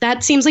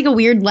 That seems like a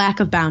weird lack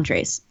of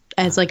boundaries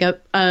as like a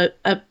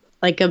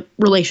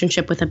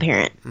relationship with a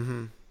parent.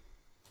 Mm-hmm.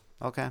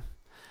 Okay.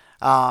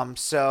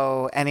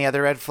 So any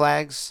other red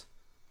flags?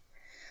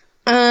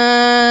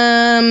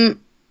 I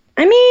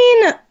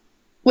mean,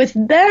 with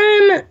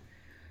them,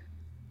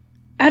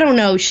 I don't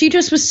know. She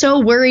just was so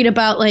worried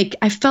about, like,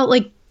 I felt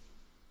like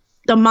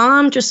the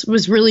mom just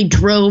really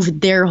drove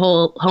their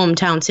whole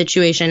hometown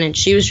situation. And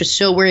she was just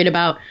so worried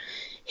about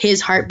his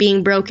heart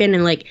being broken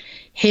and, like,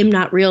 him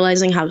not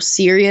realizing how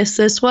serious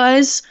this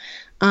was.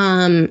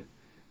 And,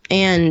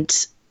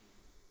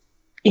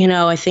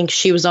 I think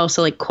she was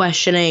also, like,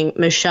 questioning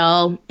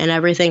Michelle and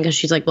everything because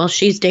she's like, well,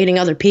 she's dating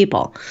other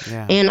people.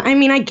 Yeah. And, I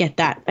mean, I get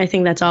that. I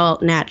think that's all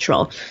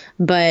natural.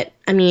 But,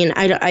 I mean,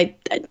 I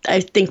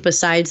think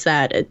besides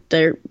that,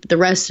 the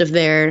rest of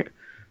their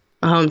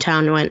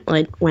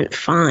hometown went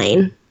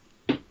fine.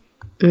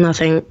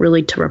 Nothing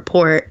really to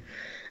report.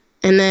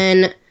 And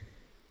then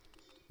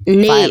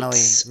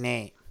Nate's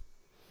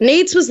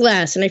was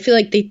last. And I feel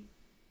like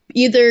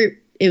either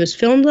it was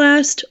filmed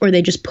last or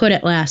they just put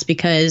it last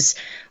because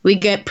we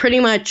get pretty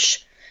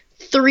much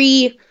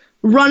 3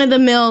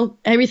 run-of-the-mill,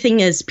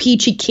 everything is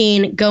peachy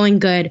keen, going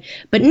good.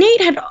 But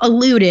Nate had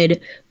alluded,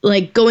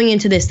 like, going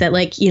into this that,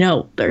 like,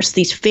 there's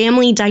these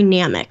family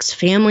dynamics.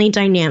 Family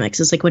dynamics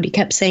is, like, what he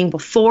kept saying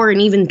before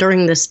and even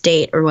during this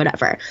date or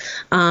whatever.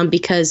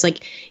 Because,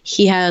 like,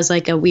 he has,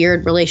 like, a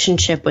weird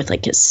relationship with,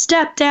 like, his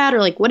stepdad or,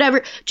 like,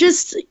 whatever.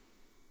 Just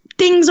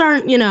things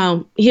aren't,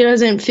 he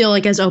doesn't feel,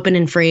 like, as open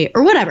and free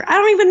or whatever. I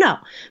don't even know.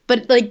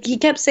 But, like, he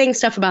kept saying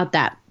stuff about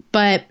that.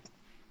 But,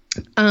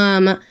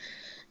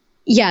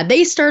 yeah,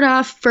 they start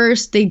off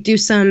first. They do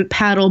some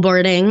paddle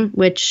boarding,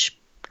 which,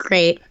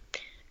 great.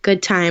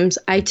 Good times.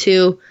 I,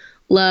 too,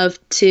 love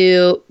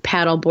to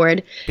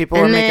paddleboard. People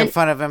were making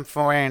fun of him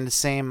for wearing the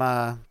same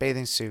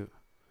bathing suit.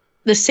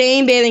 The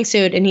same bathing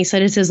suit, and he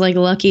said it's his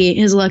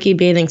lucky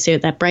bathing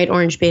suit, that bright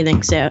orange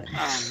bathing suit.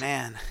 Oh,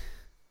 man.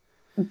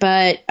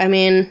 But, I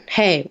mean,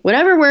 hey,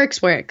 whatever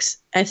works.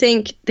 I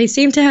think they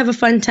seem to have a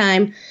fun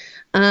time.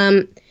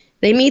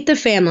 They meet the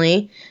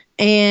family,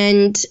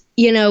 and,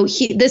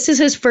 this is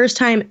his first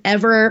time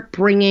ever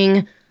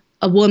bringing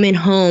a woman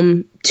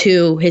home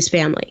to his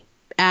family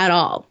at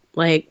all.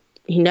 Like,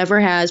 he never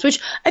has, which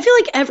I feel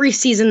like every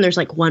season there's,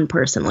 like, one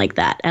person like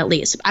that, at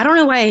least. I don't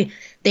know why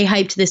they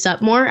hyped this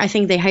up more. I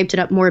think they hyped it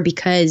up more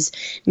because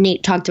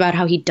Nate talked about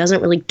how he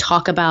doesn't really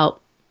talk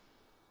about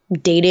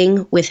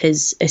dating with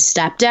his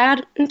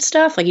stepdad and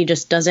stuff. Like, he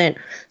just doesn't.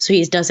 So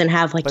he doesn't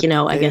have, like,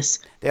 I guess.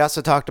 They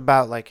also talked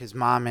about, like, his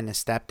mom and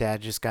his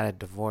stepdad just got a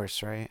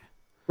divorce, right?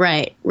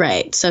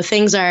 Right. So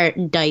things are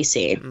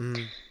dicey.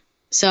 Mm-hmm.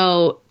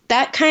 So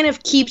that kind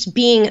of keeps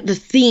being the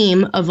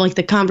theme of, like,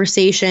 the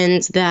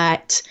conversations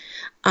that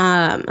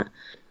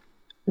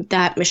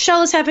that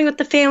Michelle is having with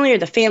the family or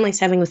the family's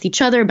having with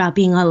each other about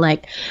being all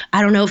like,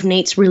 I don't know if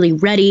Nate's really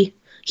ready.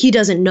 He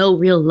doesn't know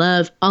real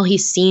love. All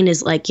he's seen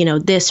is like,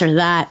 this or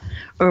that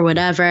or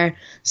whatever.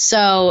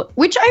 So,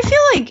 which I feel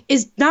like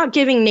is not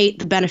giving Nate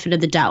the benefit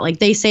of the doubt. Like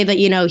they say that,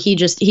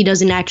 he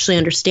doesn't actually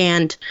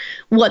understand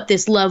what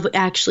this love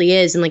actually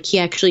is. And like he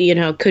actually,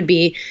 could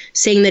be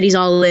saying that he's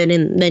all in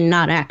and then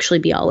not actually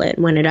be all in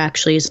when it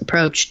actually is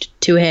approached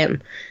to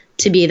him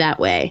to be that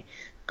way.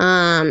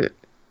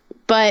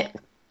 But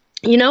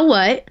you know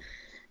what?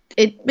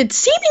 It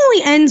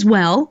seemingly ends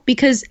well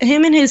because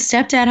him and his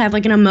stepdad have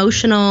like an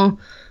emotional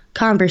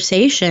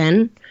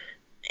conversation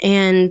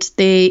and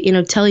they,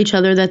 tell each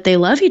other that they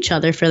love each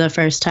other for the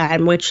first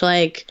time, which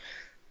like,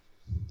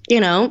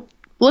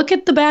 look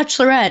at The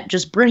Bachelorette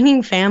just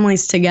bringing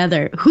families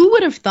together. Who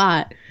would have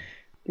thought?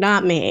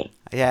 Not me.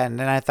 Yeah, and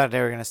then I thought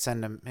they were going to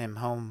send him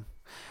home.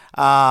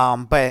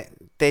 But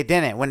they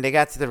didn't. When they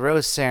got to the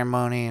rose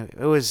ceremony,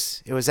 it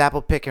was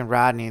Apple Pick and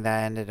Rodney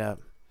that ended up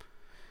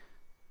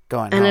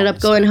going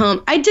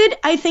home.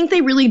 I think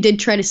they really did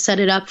try to set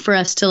it up for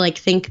us to like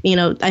think,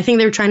 I think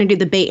they were trying to do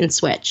the bait and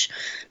switch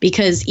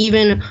because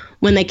even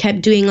when they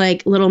kept doing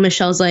like little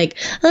Michelle's like,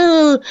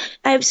 oh,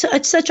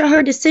 it's such a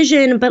hard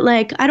decision, but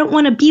like, I don't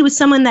want to be with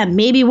someone that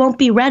maybe won't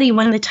be ready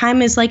when the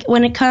time is like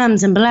when it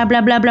comes and blah,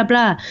 blah, blah, blah,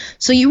 blah.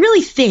 So you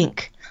really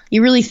think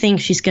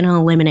she's going to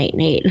eliminate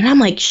Nate. And I'm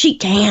like, she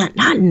can't,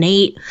 not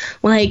Nate.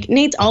 Like,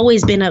 Nate's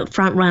always been a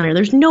front runner.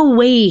 There's no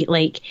way,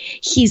 like,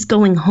 he's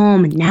going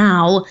home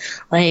now.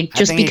 Like,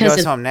 just because he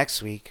goes home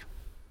next week.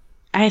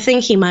 I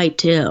think he might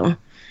too.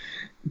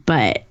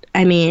 But,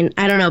 I mean,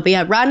 I don't know. But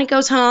yeah, Rodney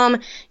goes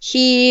home.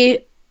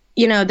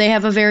 They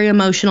have a very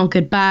emotional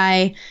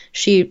goodbye.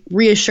 She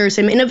reassures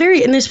him and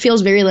this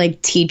feels very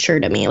like teacher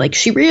to me. Like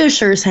she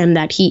reassures him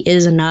that he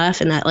is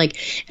enough and that like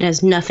it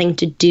has nothing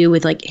to do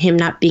with like him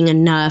not being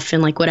enough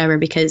and like whatever,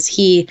 because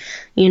he,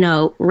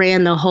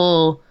 ran the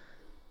whole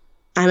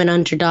I'm an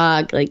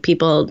underdog, like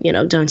people,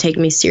 don't take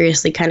me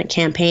seriously kind of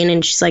campaign.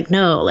 And she's like,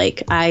 no,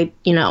 like I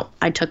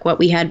took what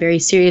we had very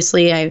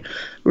seriously. I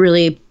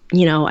really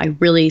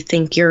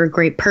think you're a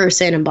great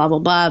person and blah, blah,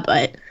 blah.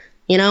 But,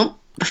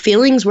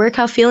 feelings work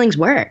how feelings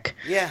work.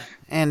 Yeah.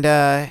 And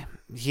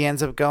he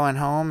ends up going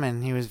home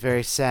and he was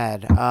very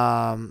sad.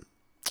 I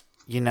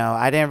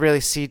didn't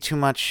really see too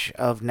much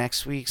of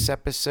next week's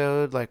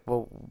episode. Like,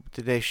 well,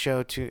 did they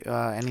show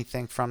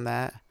anything from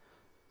that?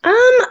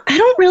 I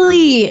don't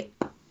really.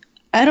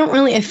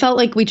 I felt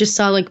like we just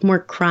saw like more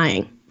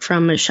crying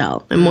from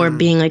Michelle and more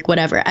being like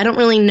whatever. I don't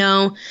really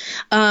know.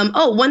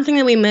 One thing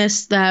that we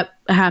missed that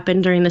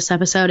happened during this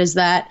episode is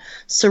that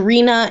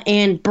Serena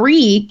and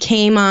Bree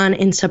came on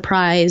and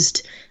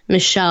surprised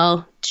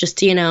Michelle just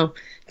to,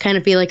 kind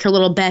of be like her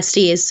little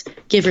besties,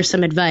 give her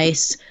some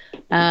advice,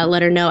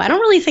 let her know. I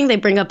don't really think they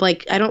bring up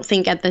I don't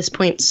think at this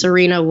point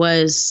Serena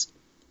was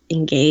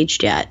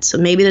engaged yet. So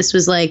maybe this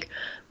was like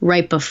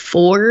right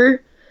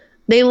before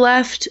they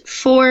left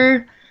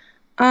for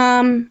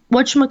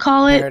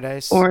whatchamacallit?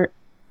 Paradise.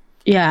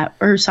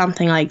 Or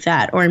something like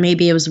that. Or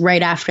maybe it was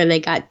right after they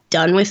got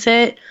done with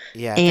it.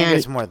 Yeah, I think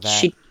it's more that.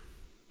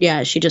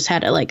 She just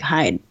had to like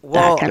hide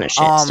that kind of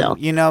shit still.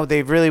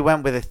 They really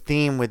went with a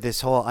theme with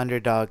this whole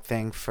underdog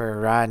thing for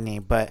Rodney,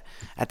 but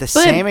at the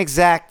same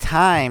exact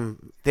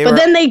time,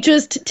 then they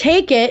just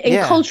take it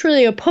and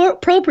culturally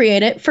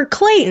appropriate it for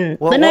Clayton,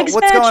 the next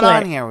what's Bachelor. Going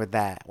on here with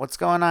that? What's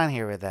going on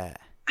here with that?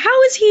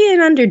 How is he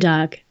an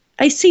underdog?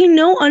 I see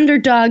no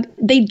underdog.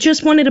 They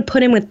just wanted to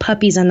put him with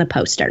puppies on the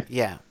poster.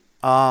 Yeah.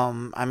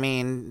 I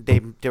mean,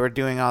 they were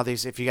doing all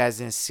these. If you guys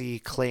didn't see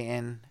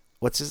Clayton,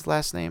 what's his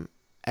last name?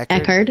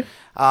 Eckerd.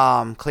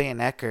 Clayton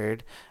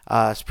Eckerd,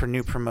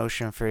 new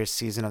promotion for his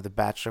season of The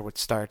Bachelor, which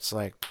starts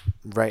like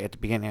right at the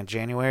beginning of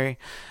January.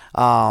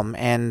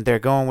 And they're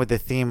going with the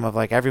theme of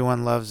like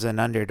everyone loves an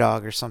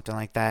underdog or something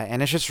like that.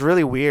 And it's just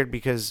really weird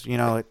because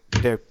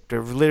they're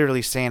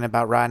literally saying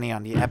about Rodney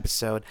on the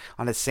episode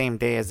on the same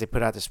day as they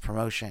put out this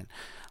promotion.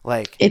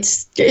 Like it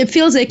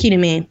feels icky to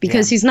me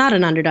because he's not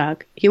an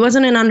underdog. He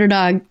wasn't an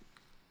underdog.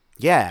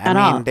 Yeah, at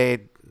all.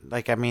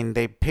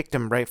 They picked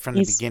him right from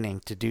the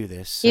beginning to do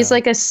this. So. He's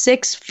like a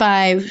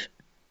 6'5"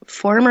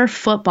 former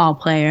football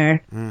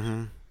player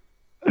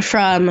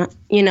from,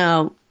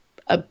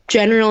 a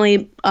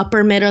generally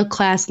upper middle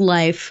class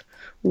life,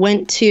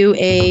 went to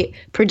a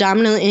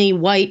predominantly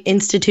white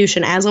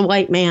institution as a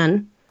white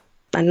man.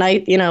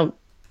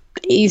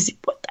 Easy.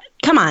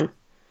 Come on.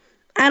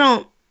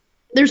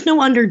 There's no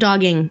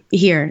underdogging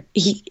here.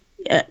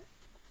 I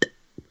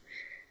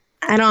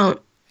don't.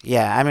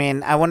 Yeah, I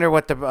mean, I wonder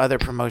what the other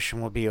promotion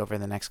will be over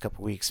the next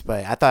couple weeks,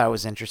 but I thought it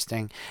was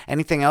interesting.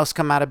 Anything else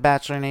come out of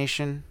Bachelor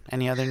Nation?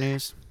 Any other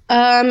news?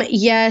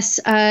 Yes.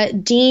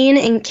 Dean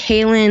and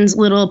Kaylin's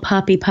little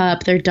puppy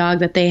pup, their dog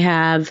that they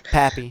have.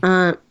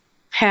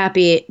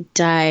 Pappy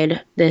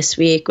died this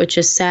week, which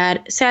is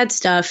sad sad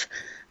stuff.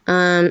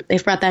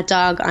 They've brought that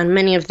dog on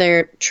many of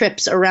their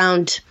trips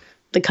around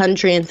the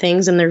country and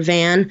things in their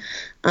van.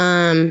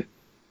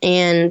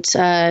 It's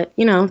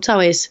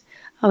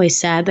always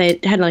sad. They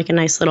had like a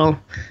nice little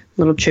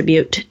little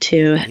tribute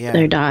to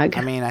their dog.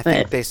 I mean, I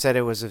think they said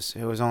it was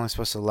only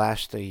supposed to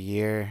last a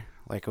year.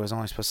 Like, it was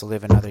only supposed to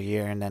live another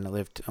year, and then it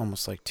lived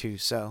almost like 2.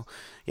 So,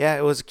 yeah,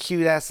 it was a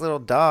cute-ass little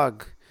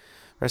dog.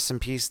 Rest in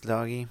peace,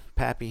 doggy.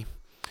 Pappy.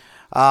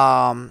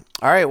 All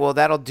right, well,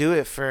 that'll do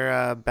it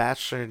for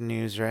Bachelor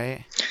news,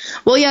 right?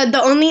 Well, yeah,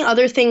 the only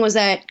other thing was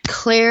that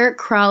Claire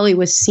Crowley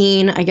was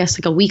seen, I guess,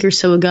 like a week or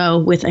so ago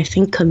with, I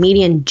think,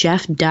 comedian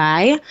Jeff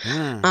Dye.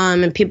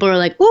 And people were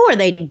like, ooh, are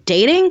they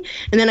dating?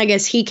 And then I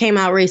guess he came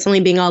out recently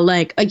being all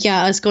like,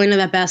 yeah, us going to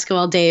that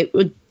basketball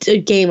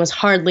game was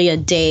hardly a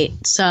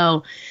date.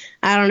 So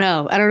I don't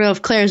know. I don't know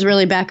if Claire's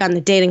really back on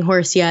the dating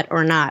horse yet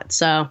or not.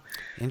 So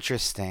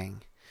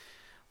interesting.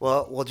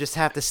 Well, we'll just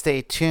have to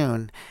stay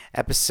tuned.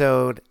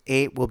 Episode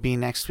 8 will be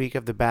next week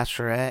of The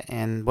Bachelorette.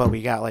 And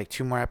we got like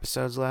 2 more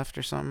episodes left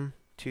or something?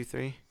 2,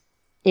 3?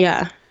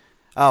 Yeah.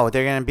 Oh,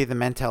 they're going to be the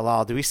Men Tell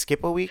All. Do we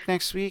skip a week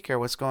next week or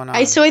what's going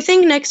on? So I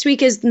think next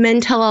week is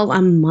Men Tell All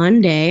on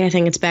Monday. I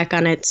think it's back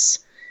on its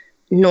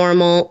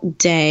normal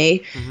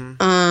day.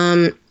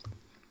 Let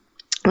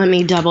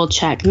me double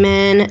check.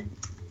 Men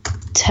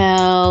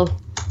Tell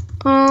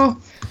All.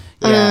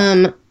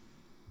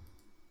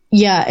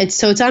 Yeah,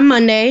 it's on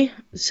Monday,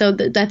 so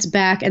that's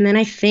back, and then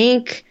I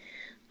think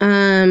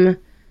then,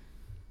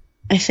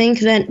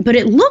 but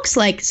it looks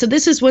like, so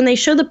this is when they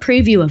show the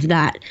preview of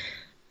that.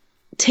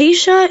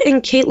 Tayshia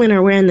and Caitlyn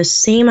are wearing the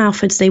same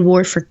outfits they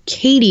wore for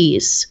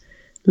Katie's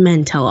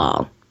Men Tell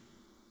All.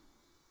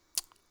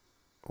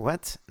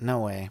 What?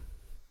 No way.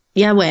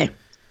 Yeah, way.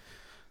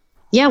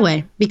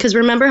 Because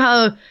remember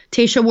how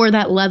Tayshia wore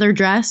that leather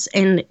dress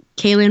and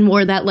Caitlyn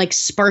wore that like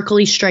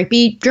sparkly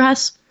stripy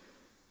dress?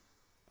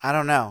 I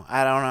don't know.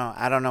 I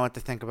don't know what to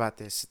think about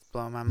this. It's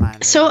blowing my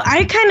mind. So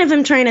I kind of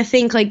am trying to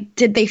think, like,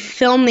 did they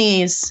film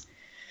these?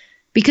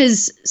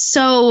 Because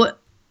so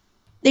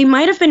they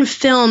might have been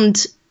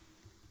filmed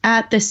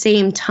at the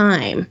same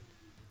time.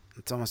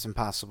 It's almost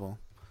impossible.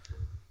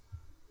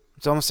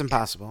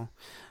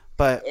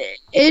 But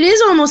it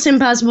is almost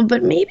impossible,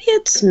 but maybe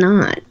it's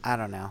not. I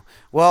don't know.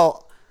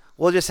 Well,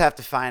 we'll just have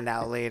to find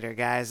out later,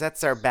 guys.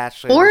 That's our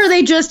Bachelor. Or are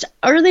they just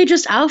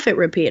outfit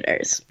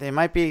repeaters? They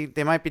might be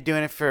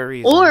doing it for a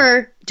reason.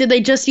 Or did they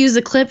just use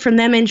the clip from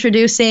them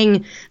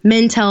introducing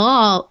Men Tell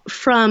All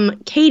from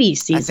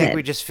Katie's season? I think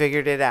we just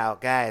figured it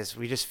out, guys.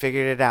 We just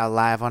figured it out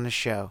live on the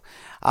show.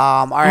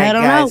 All right, I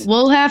don't guys. know.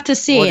 We'll have to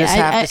see.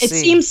 It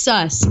seems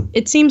sus.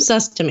 It seems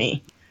sus to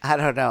me. I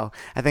don't know.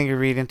 I think you're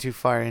reading too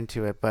far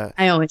into it, but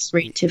I always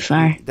read too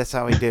far. That's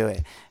how we do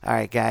it. All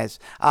right, guys.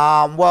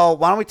 Well,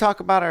 why don't we talk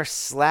about our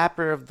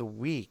slapper of the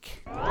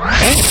week?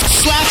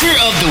 Slapper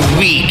of the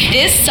week.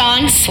 This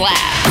song slaps.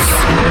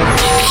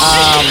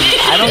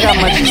 I don't got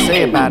much to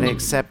say about it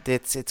except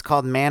it's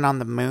called "Man on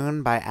the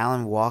Moon" by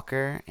Alan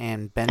Walker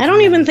and Ben. I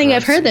don't even think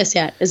I've heard this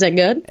yet. Is it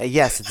good?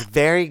 Yes, it's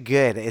very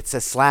good. It's a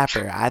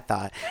slapper, I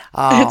thought.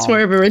 It's more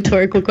of a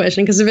rhetorical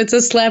question because if it's a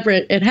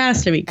slapper, it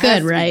has to be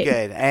good, right?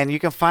 Good, and you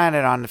can find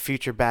it on the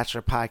Future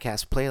Bachelor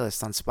podcast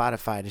playlist on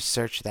Spotify. Just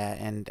search that,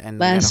 and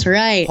that's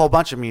right. A whole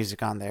bunch of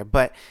music on there.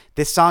 But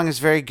this song is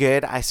very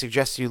good. I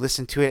suggest you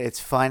listen to it. It's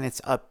fun.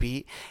 It's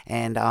upbeat,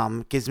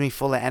 and gives me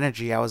full of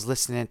energy. I was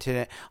listening to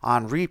it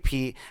on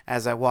repeat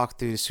as I walked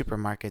through the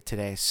supermarket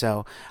today.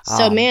 So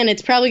man,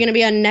 it's probably going to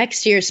be on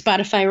next year's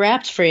Spotify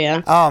Wrapped for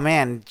you. Oh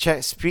man!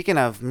 Speaking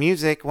of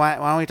music, why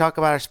don't we talk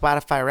about our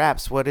Spotify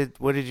Wraps? What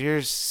did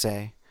yours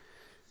say?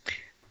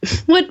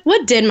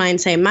 What did mine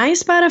say? My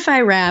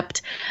Spotify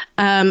Wrapped,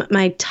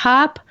 my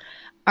top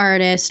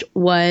artist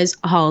was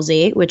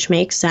Halsey, which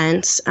makes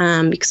sense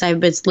because I've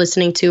been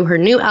listening to her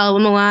new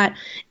album a lot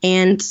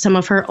and some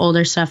of her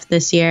older stuff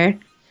this year.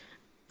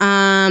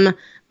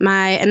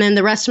 And then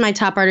the rest of my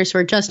top artists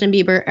were Justin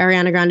Bieber,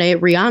 Ariana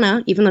Grande,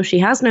 Rihanna, even though she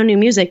has no new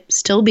music,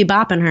 still be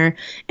bopping her,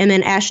 and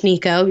then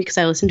Ashnikko because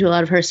I listen to a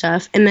lot of her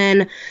stuff, and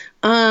then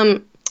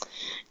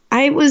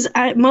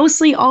I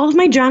mostly all of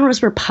my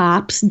genres were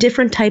pops,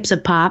 different types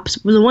of pops.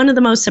 One of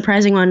the most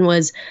surprising one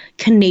was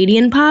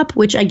Canadian pop,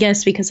 which I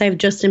guess because I have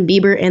Justin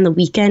Bieber and The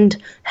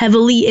Weeknd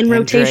heavily in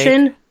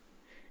rotation.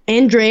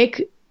 And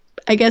Drake.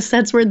 I guess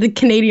that's where the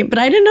Canadian, but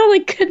I didn't know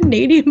like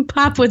Canadian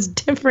pop was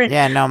different.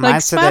 Yeah, no, mine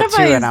said that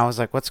too, and I was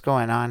like, what's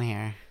going on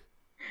here?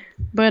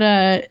 But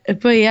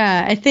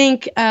yeah, I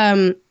think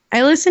I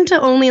listened to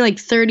only like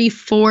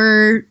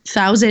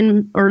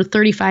 34,000 or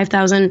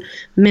 35,000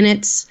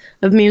 minutes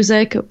of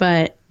music,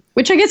 but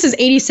which I guess is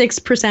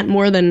 86%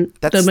 more than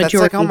the majority. That's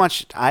like how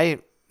much I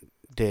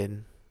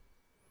did.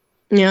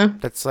 Yeah.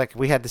 That's like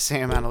we had the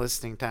same amount of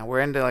listening time.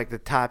 We're into like the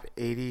top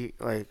 80,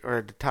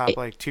 or the top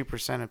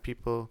 2% of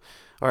people,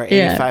 or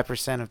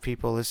 85% of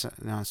people listen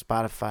on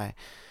Spotify,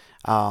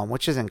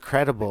 which is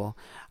incredible.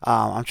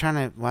 I'm trying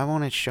to. Why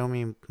won't it show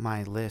me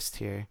my list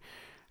here?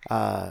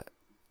 I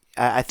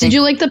think. Did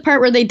you like the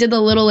part where they did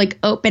the little like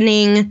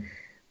opening,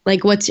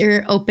 like what's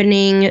your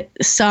opening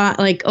song,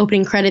 like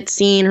opening credit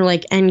scene or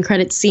like end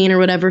credit scene or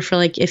whatever for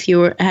like if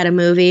you had a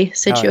movie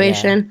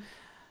situation? Oh, yeah.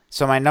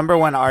 So my number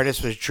 1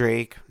 artist was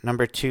Drake.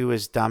 Number 2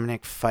 is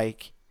Dominic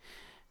Fike.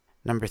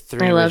 Number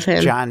 3 I love was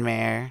him. John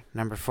Mayer.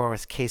 Number 4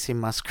 was Casey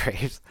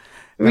Musgraves.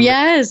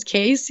 Yes,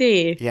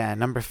 Casey. Yeah,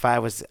 number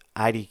 5 was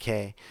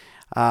IDK.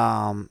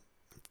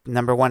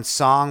 Number 1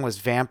 song was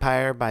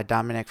Vampire by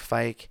Dominic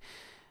Fike.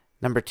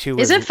 Number 2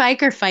 was... Is it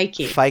Fike or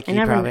Fikey?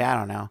 Fikey, probably. I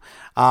don't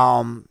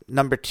know.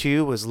 Number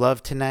 2 was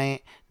Love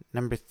Tonight.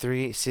 Number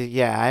 3... See,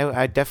 yeah,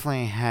 I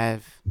definitely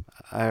have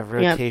a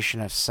rotation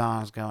of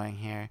songs going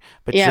here.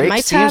 But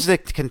Drake seems to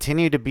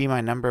continue to be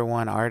my number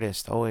 1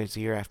 artist always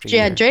year after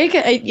year. Yeah, Drake,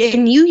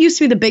 and you used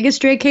to be the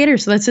biggest Drake hater,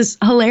 so that's just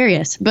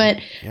hilarious.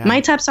 But my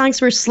top songs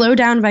were Slow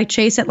Down by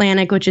Chase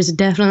Atlantic, which is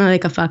definitely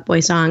like a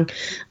fuckboy song.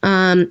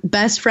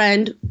 Best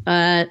Friend,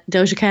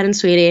 Doja Cat and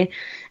Sweetie.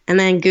 And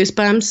then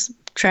Goosebumps,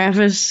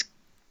 Travis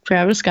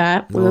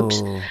Scott.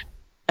 Whoops. Whoa.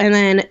 And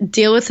then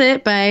Deal With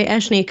It by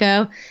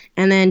Ashnikko.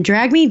 And then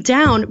Drag Me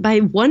Down by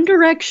One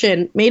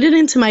Direction. Made it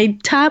into my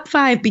top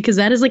 5 because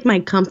that is like my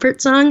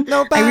comfort song.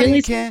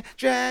 Nobody can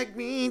drag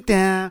me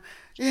down.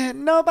 Yeah,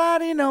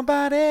 nobody.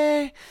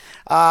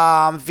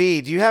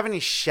 V, do you have any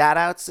shout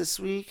outs this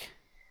week?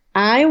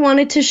 I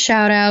wanted to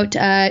shout out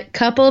a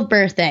couple of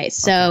birthdays.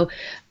 So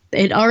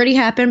it already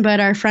happened, but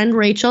our friend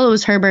Rachel, it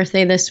was her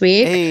birthday this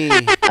week. Hey.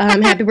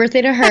 Happy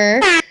birthday to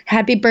her.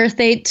 Happy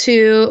birthday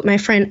to my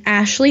friend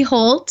Ashley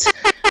Holt,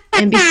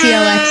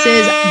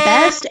 NBCLX's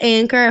best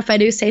anchor, if I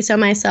do say so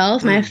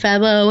myself, my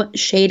fellow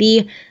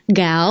shady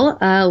gal.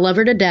 Love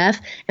her to death.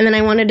 And then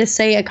I wanted to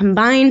say a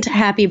combined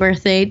happy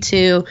birthday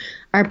to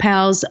our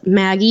pals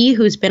Maggie,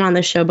 who's been on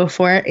the show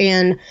before,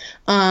 and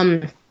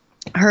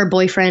her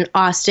boyfriend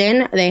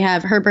Austin.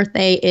 Her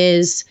birthday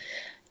is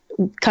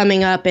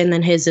coming up, and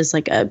then his is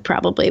like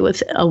probably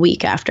with a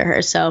week after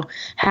her. So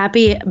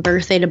happy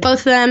birthday to both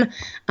of them.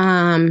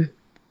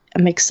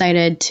 I'm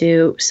excited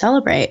to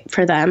celebrate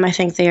for them. I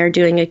think they are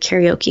doing a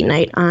karaoke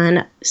night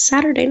on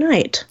Saturday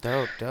night.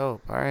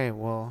 Dope. All right,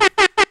 well,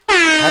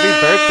 happy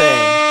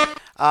birthday.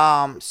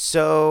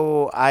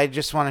 So I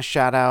just want to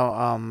shout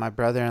out my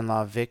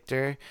brother-in-law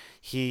Victor.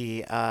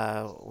 He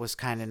was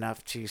kind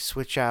enough to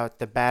switch out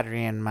the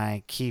battery in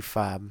my key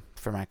fob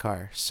for my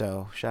car.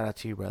 So shout out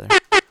to you, brother.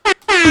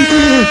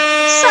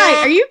 Sai,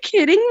 are you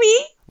kidding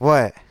me?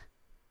 What?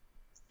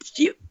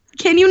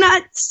 Can you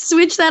not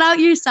switch that out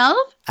yourself?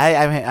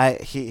 I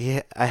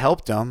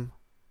helped him.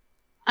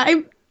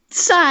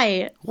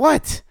 Sai.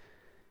 What?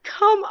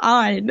 Come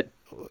on.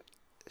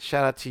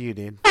 Shout out to you,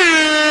 dude.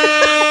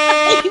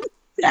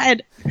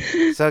 Dead.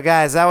 So,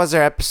 guys, that was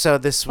our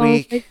episode this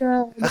week.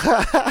 Oh my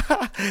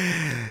God.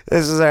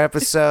 This is our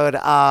episode.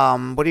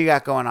 What do you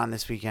got going on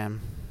this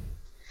weekend?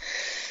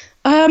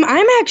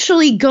 I'm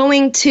actually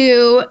going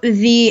to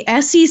the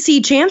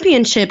SEC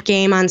championship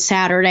game on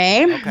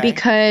Saturday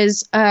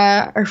because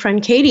our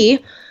friend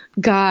Katie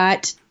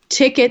got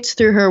tickets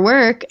through her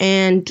work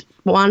and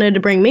wanted to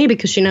bring me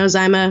because she knows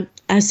I'm a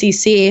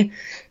SEC,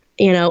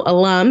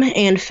 alum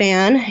and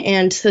fan.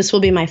 And this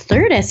will be my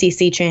 3rd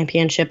SEC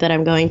championship that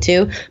I'm going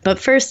to, but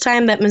first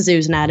time that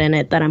Mizzou's not in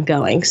it that I'm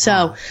going.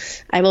 So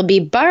I will be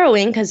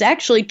borrowing because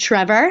actually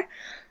Trevor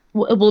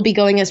will be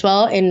going as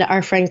well, and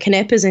our friend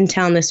Knip is in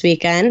town this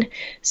weekend.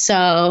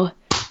 So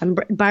I'm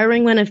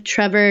borrowing one of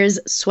Trevor's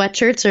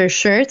sweatshirts or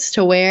shirts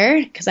to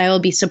wear because I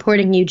will be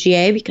supporting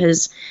UGA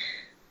because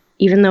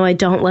even though I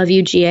don't love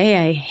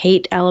UGA, I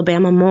hate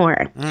Alabama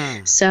more.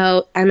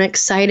 So I'm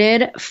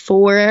excited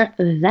for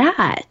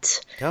that.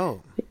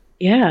 Dope.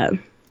 Yeah.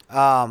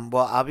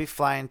 Well, I'll be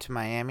flying to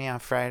Miami on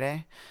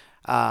Friday.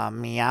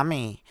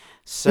 Miami.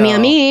 So,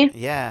 Miami.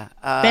 Yeah.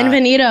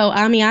 Benvenido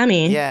a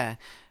Miami. Yeah.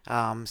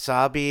 So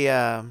I'll be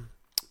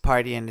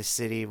partying the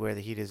city where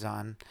the heat is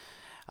on.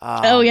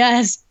 Oh,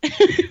 yes.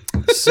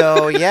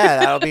 So, yeah,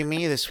 that'll be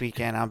me this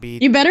weekend.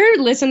 You better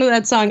listen to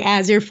that song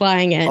as you're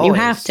flying it. Always, you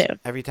have to.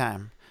 Every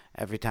time.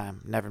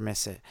 Never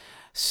miss it.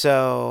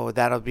 So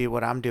that'll be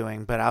what I'm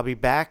doing. But I'll be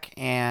back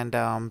and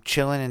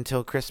chilling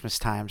until Christmas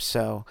time.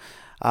 So,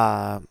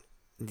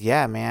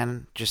 yeah,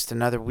 man, just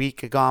another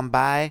week gone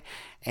by.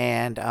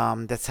 And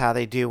that's how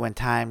they do when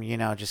time,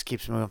 just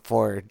keeps moving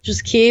forward.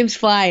 Just keeps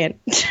flying.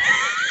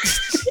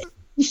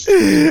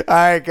 All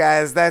right,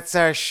 guys, that's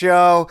our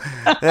show.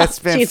 That's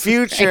been Jesus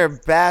Future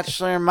Christ.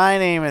 Bachelor. My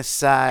name is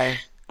Sai.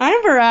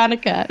 I'm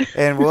Veronica.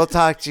 And we'll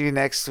talk to you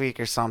next week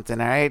or something,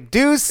 all right?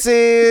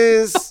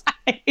 Deuces!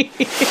 Future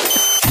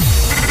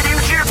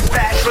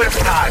Bachelor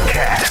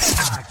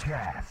Podcast.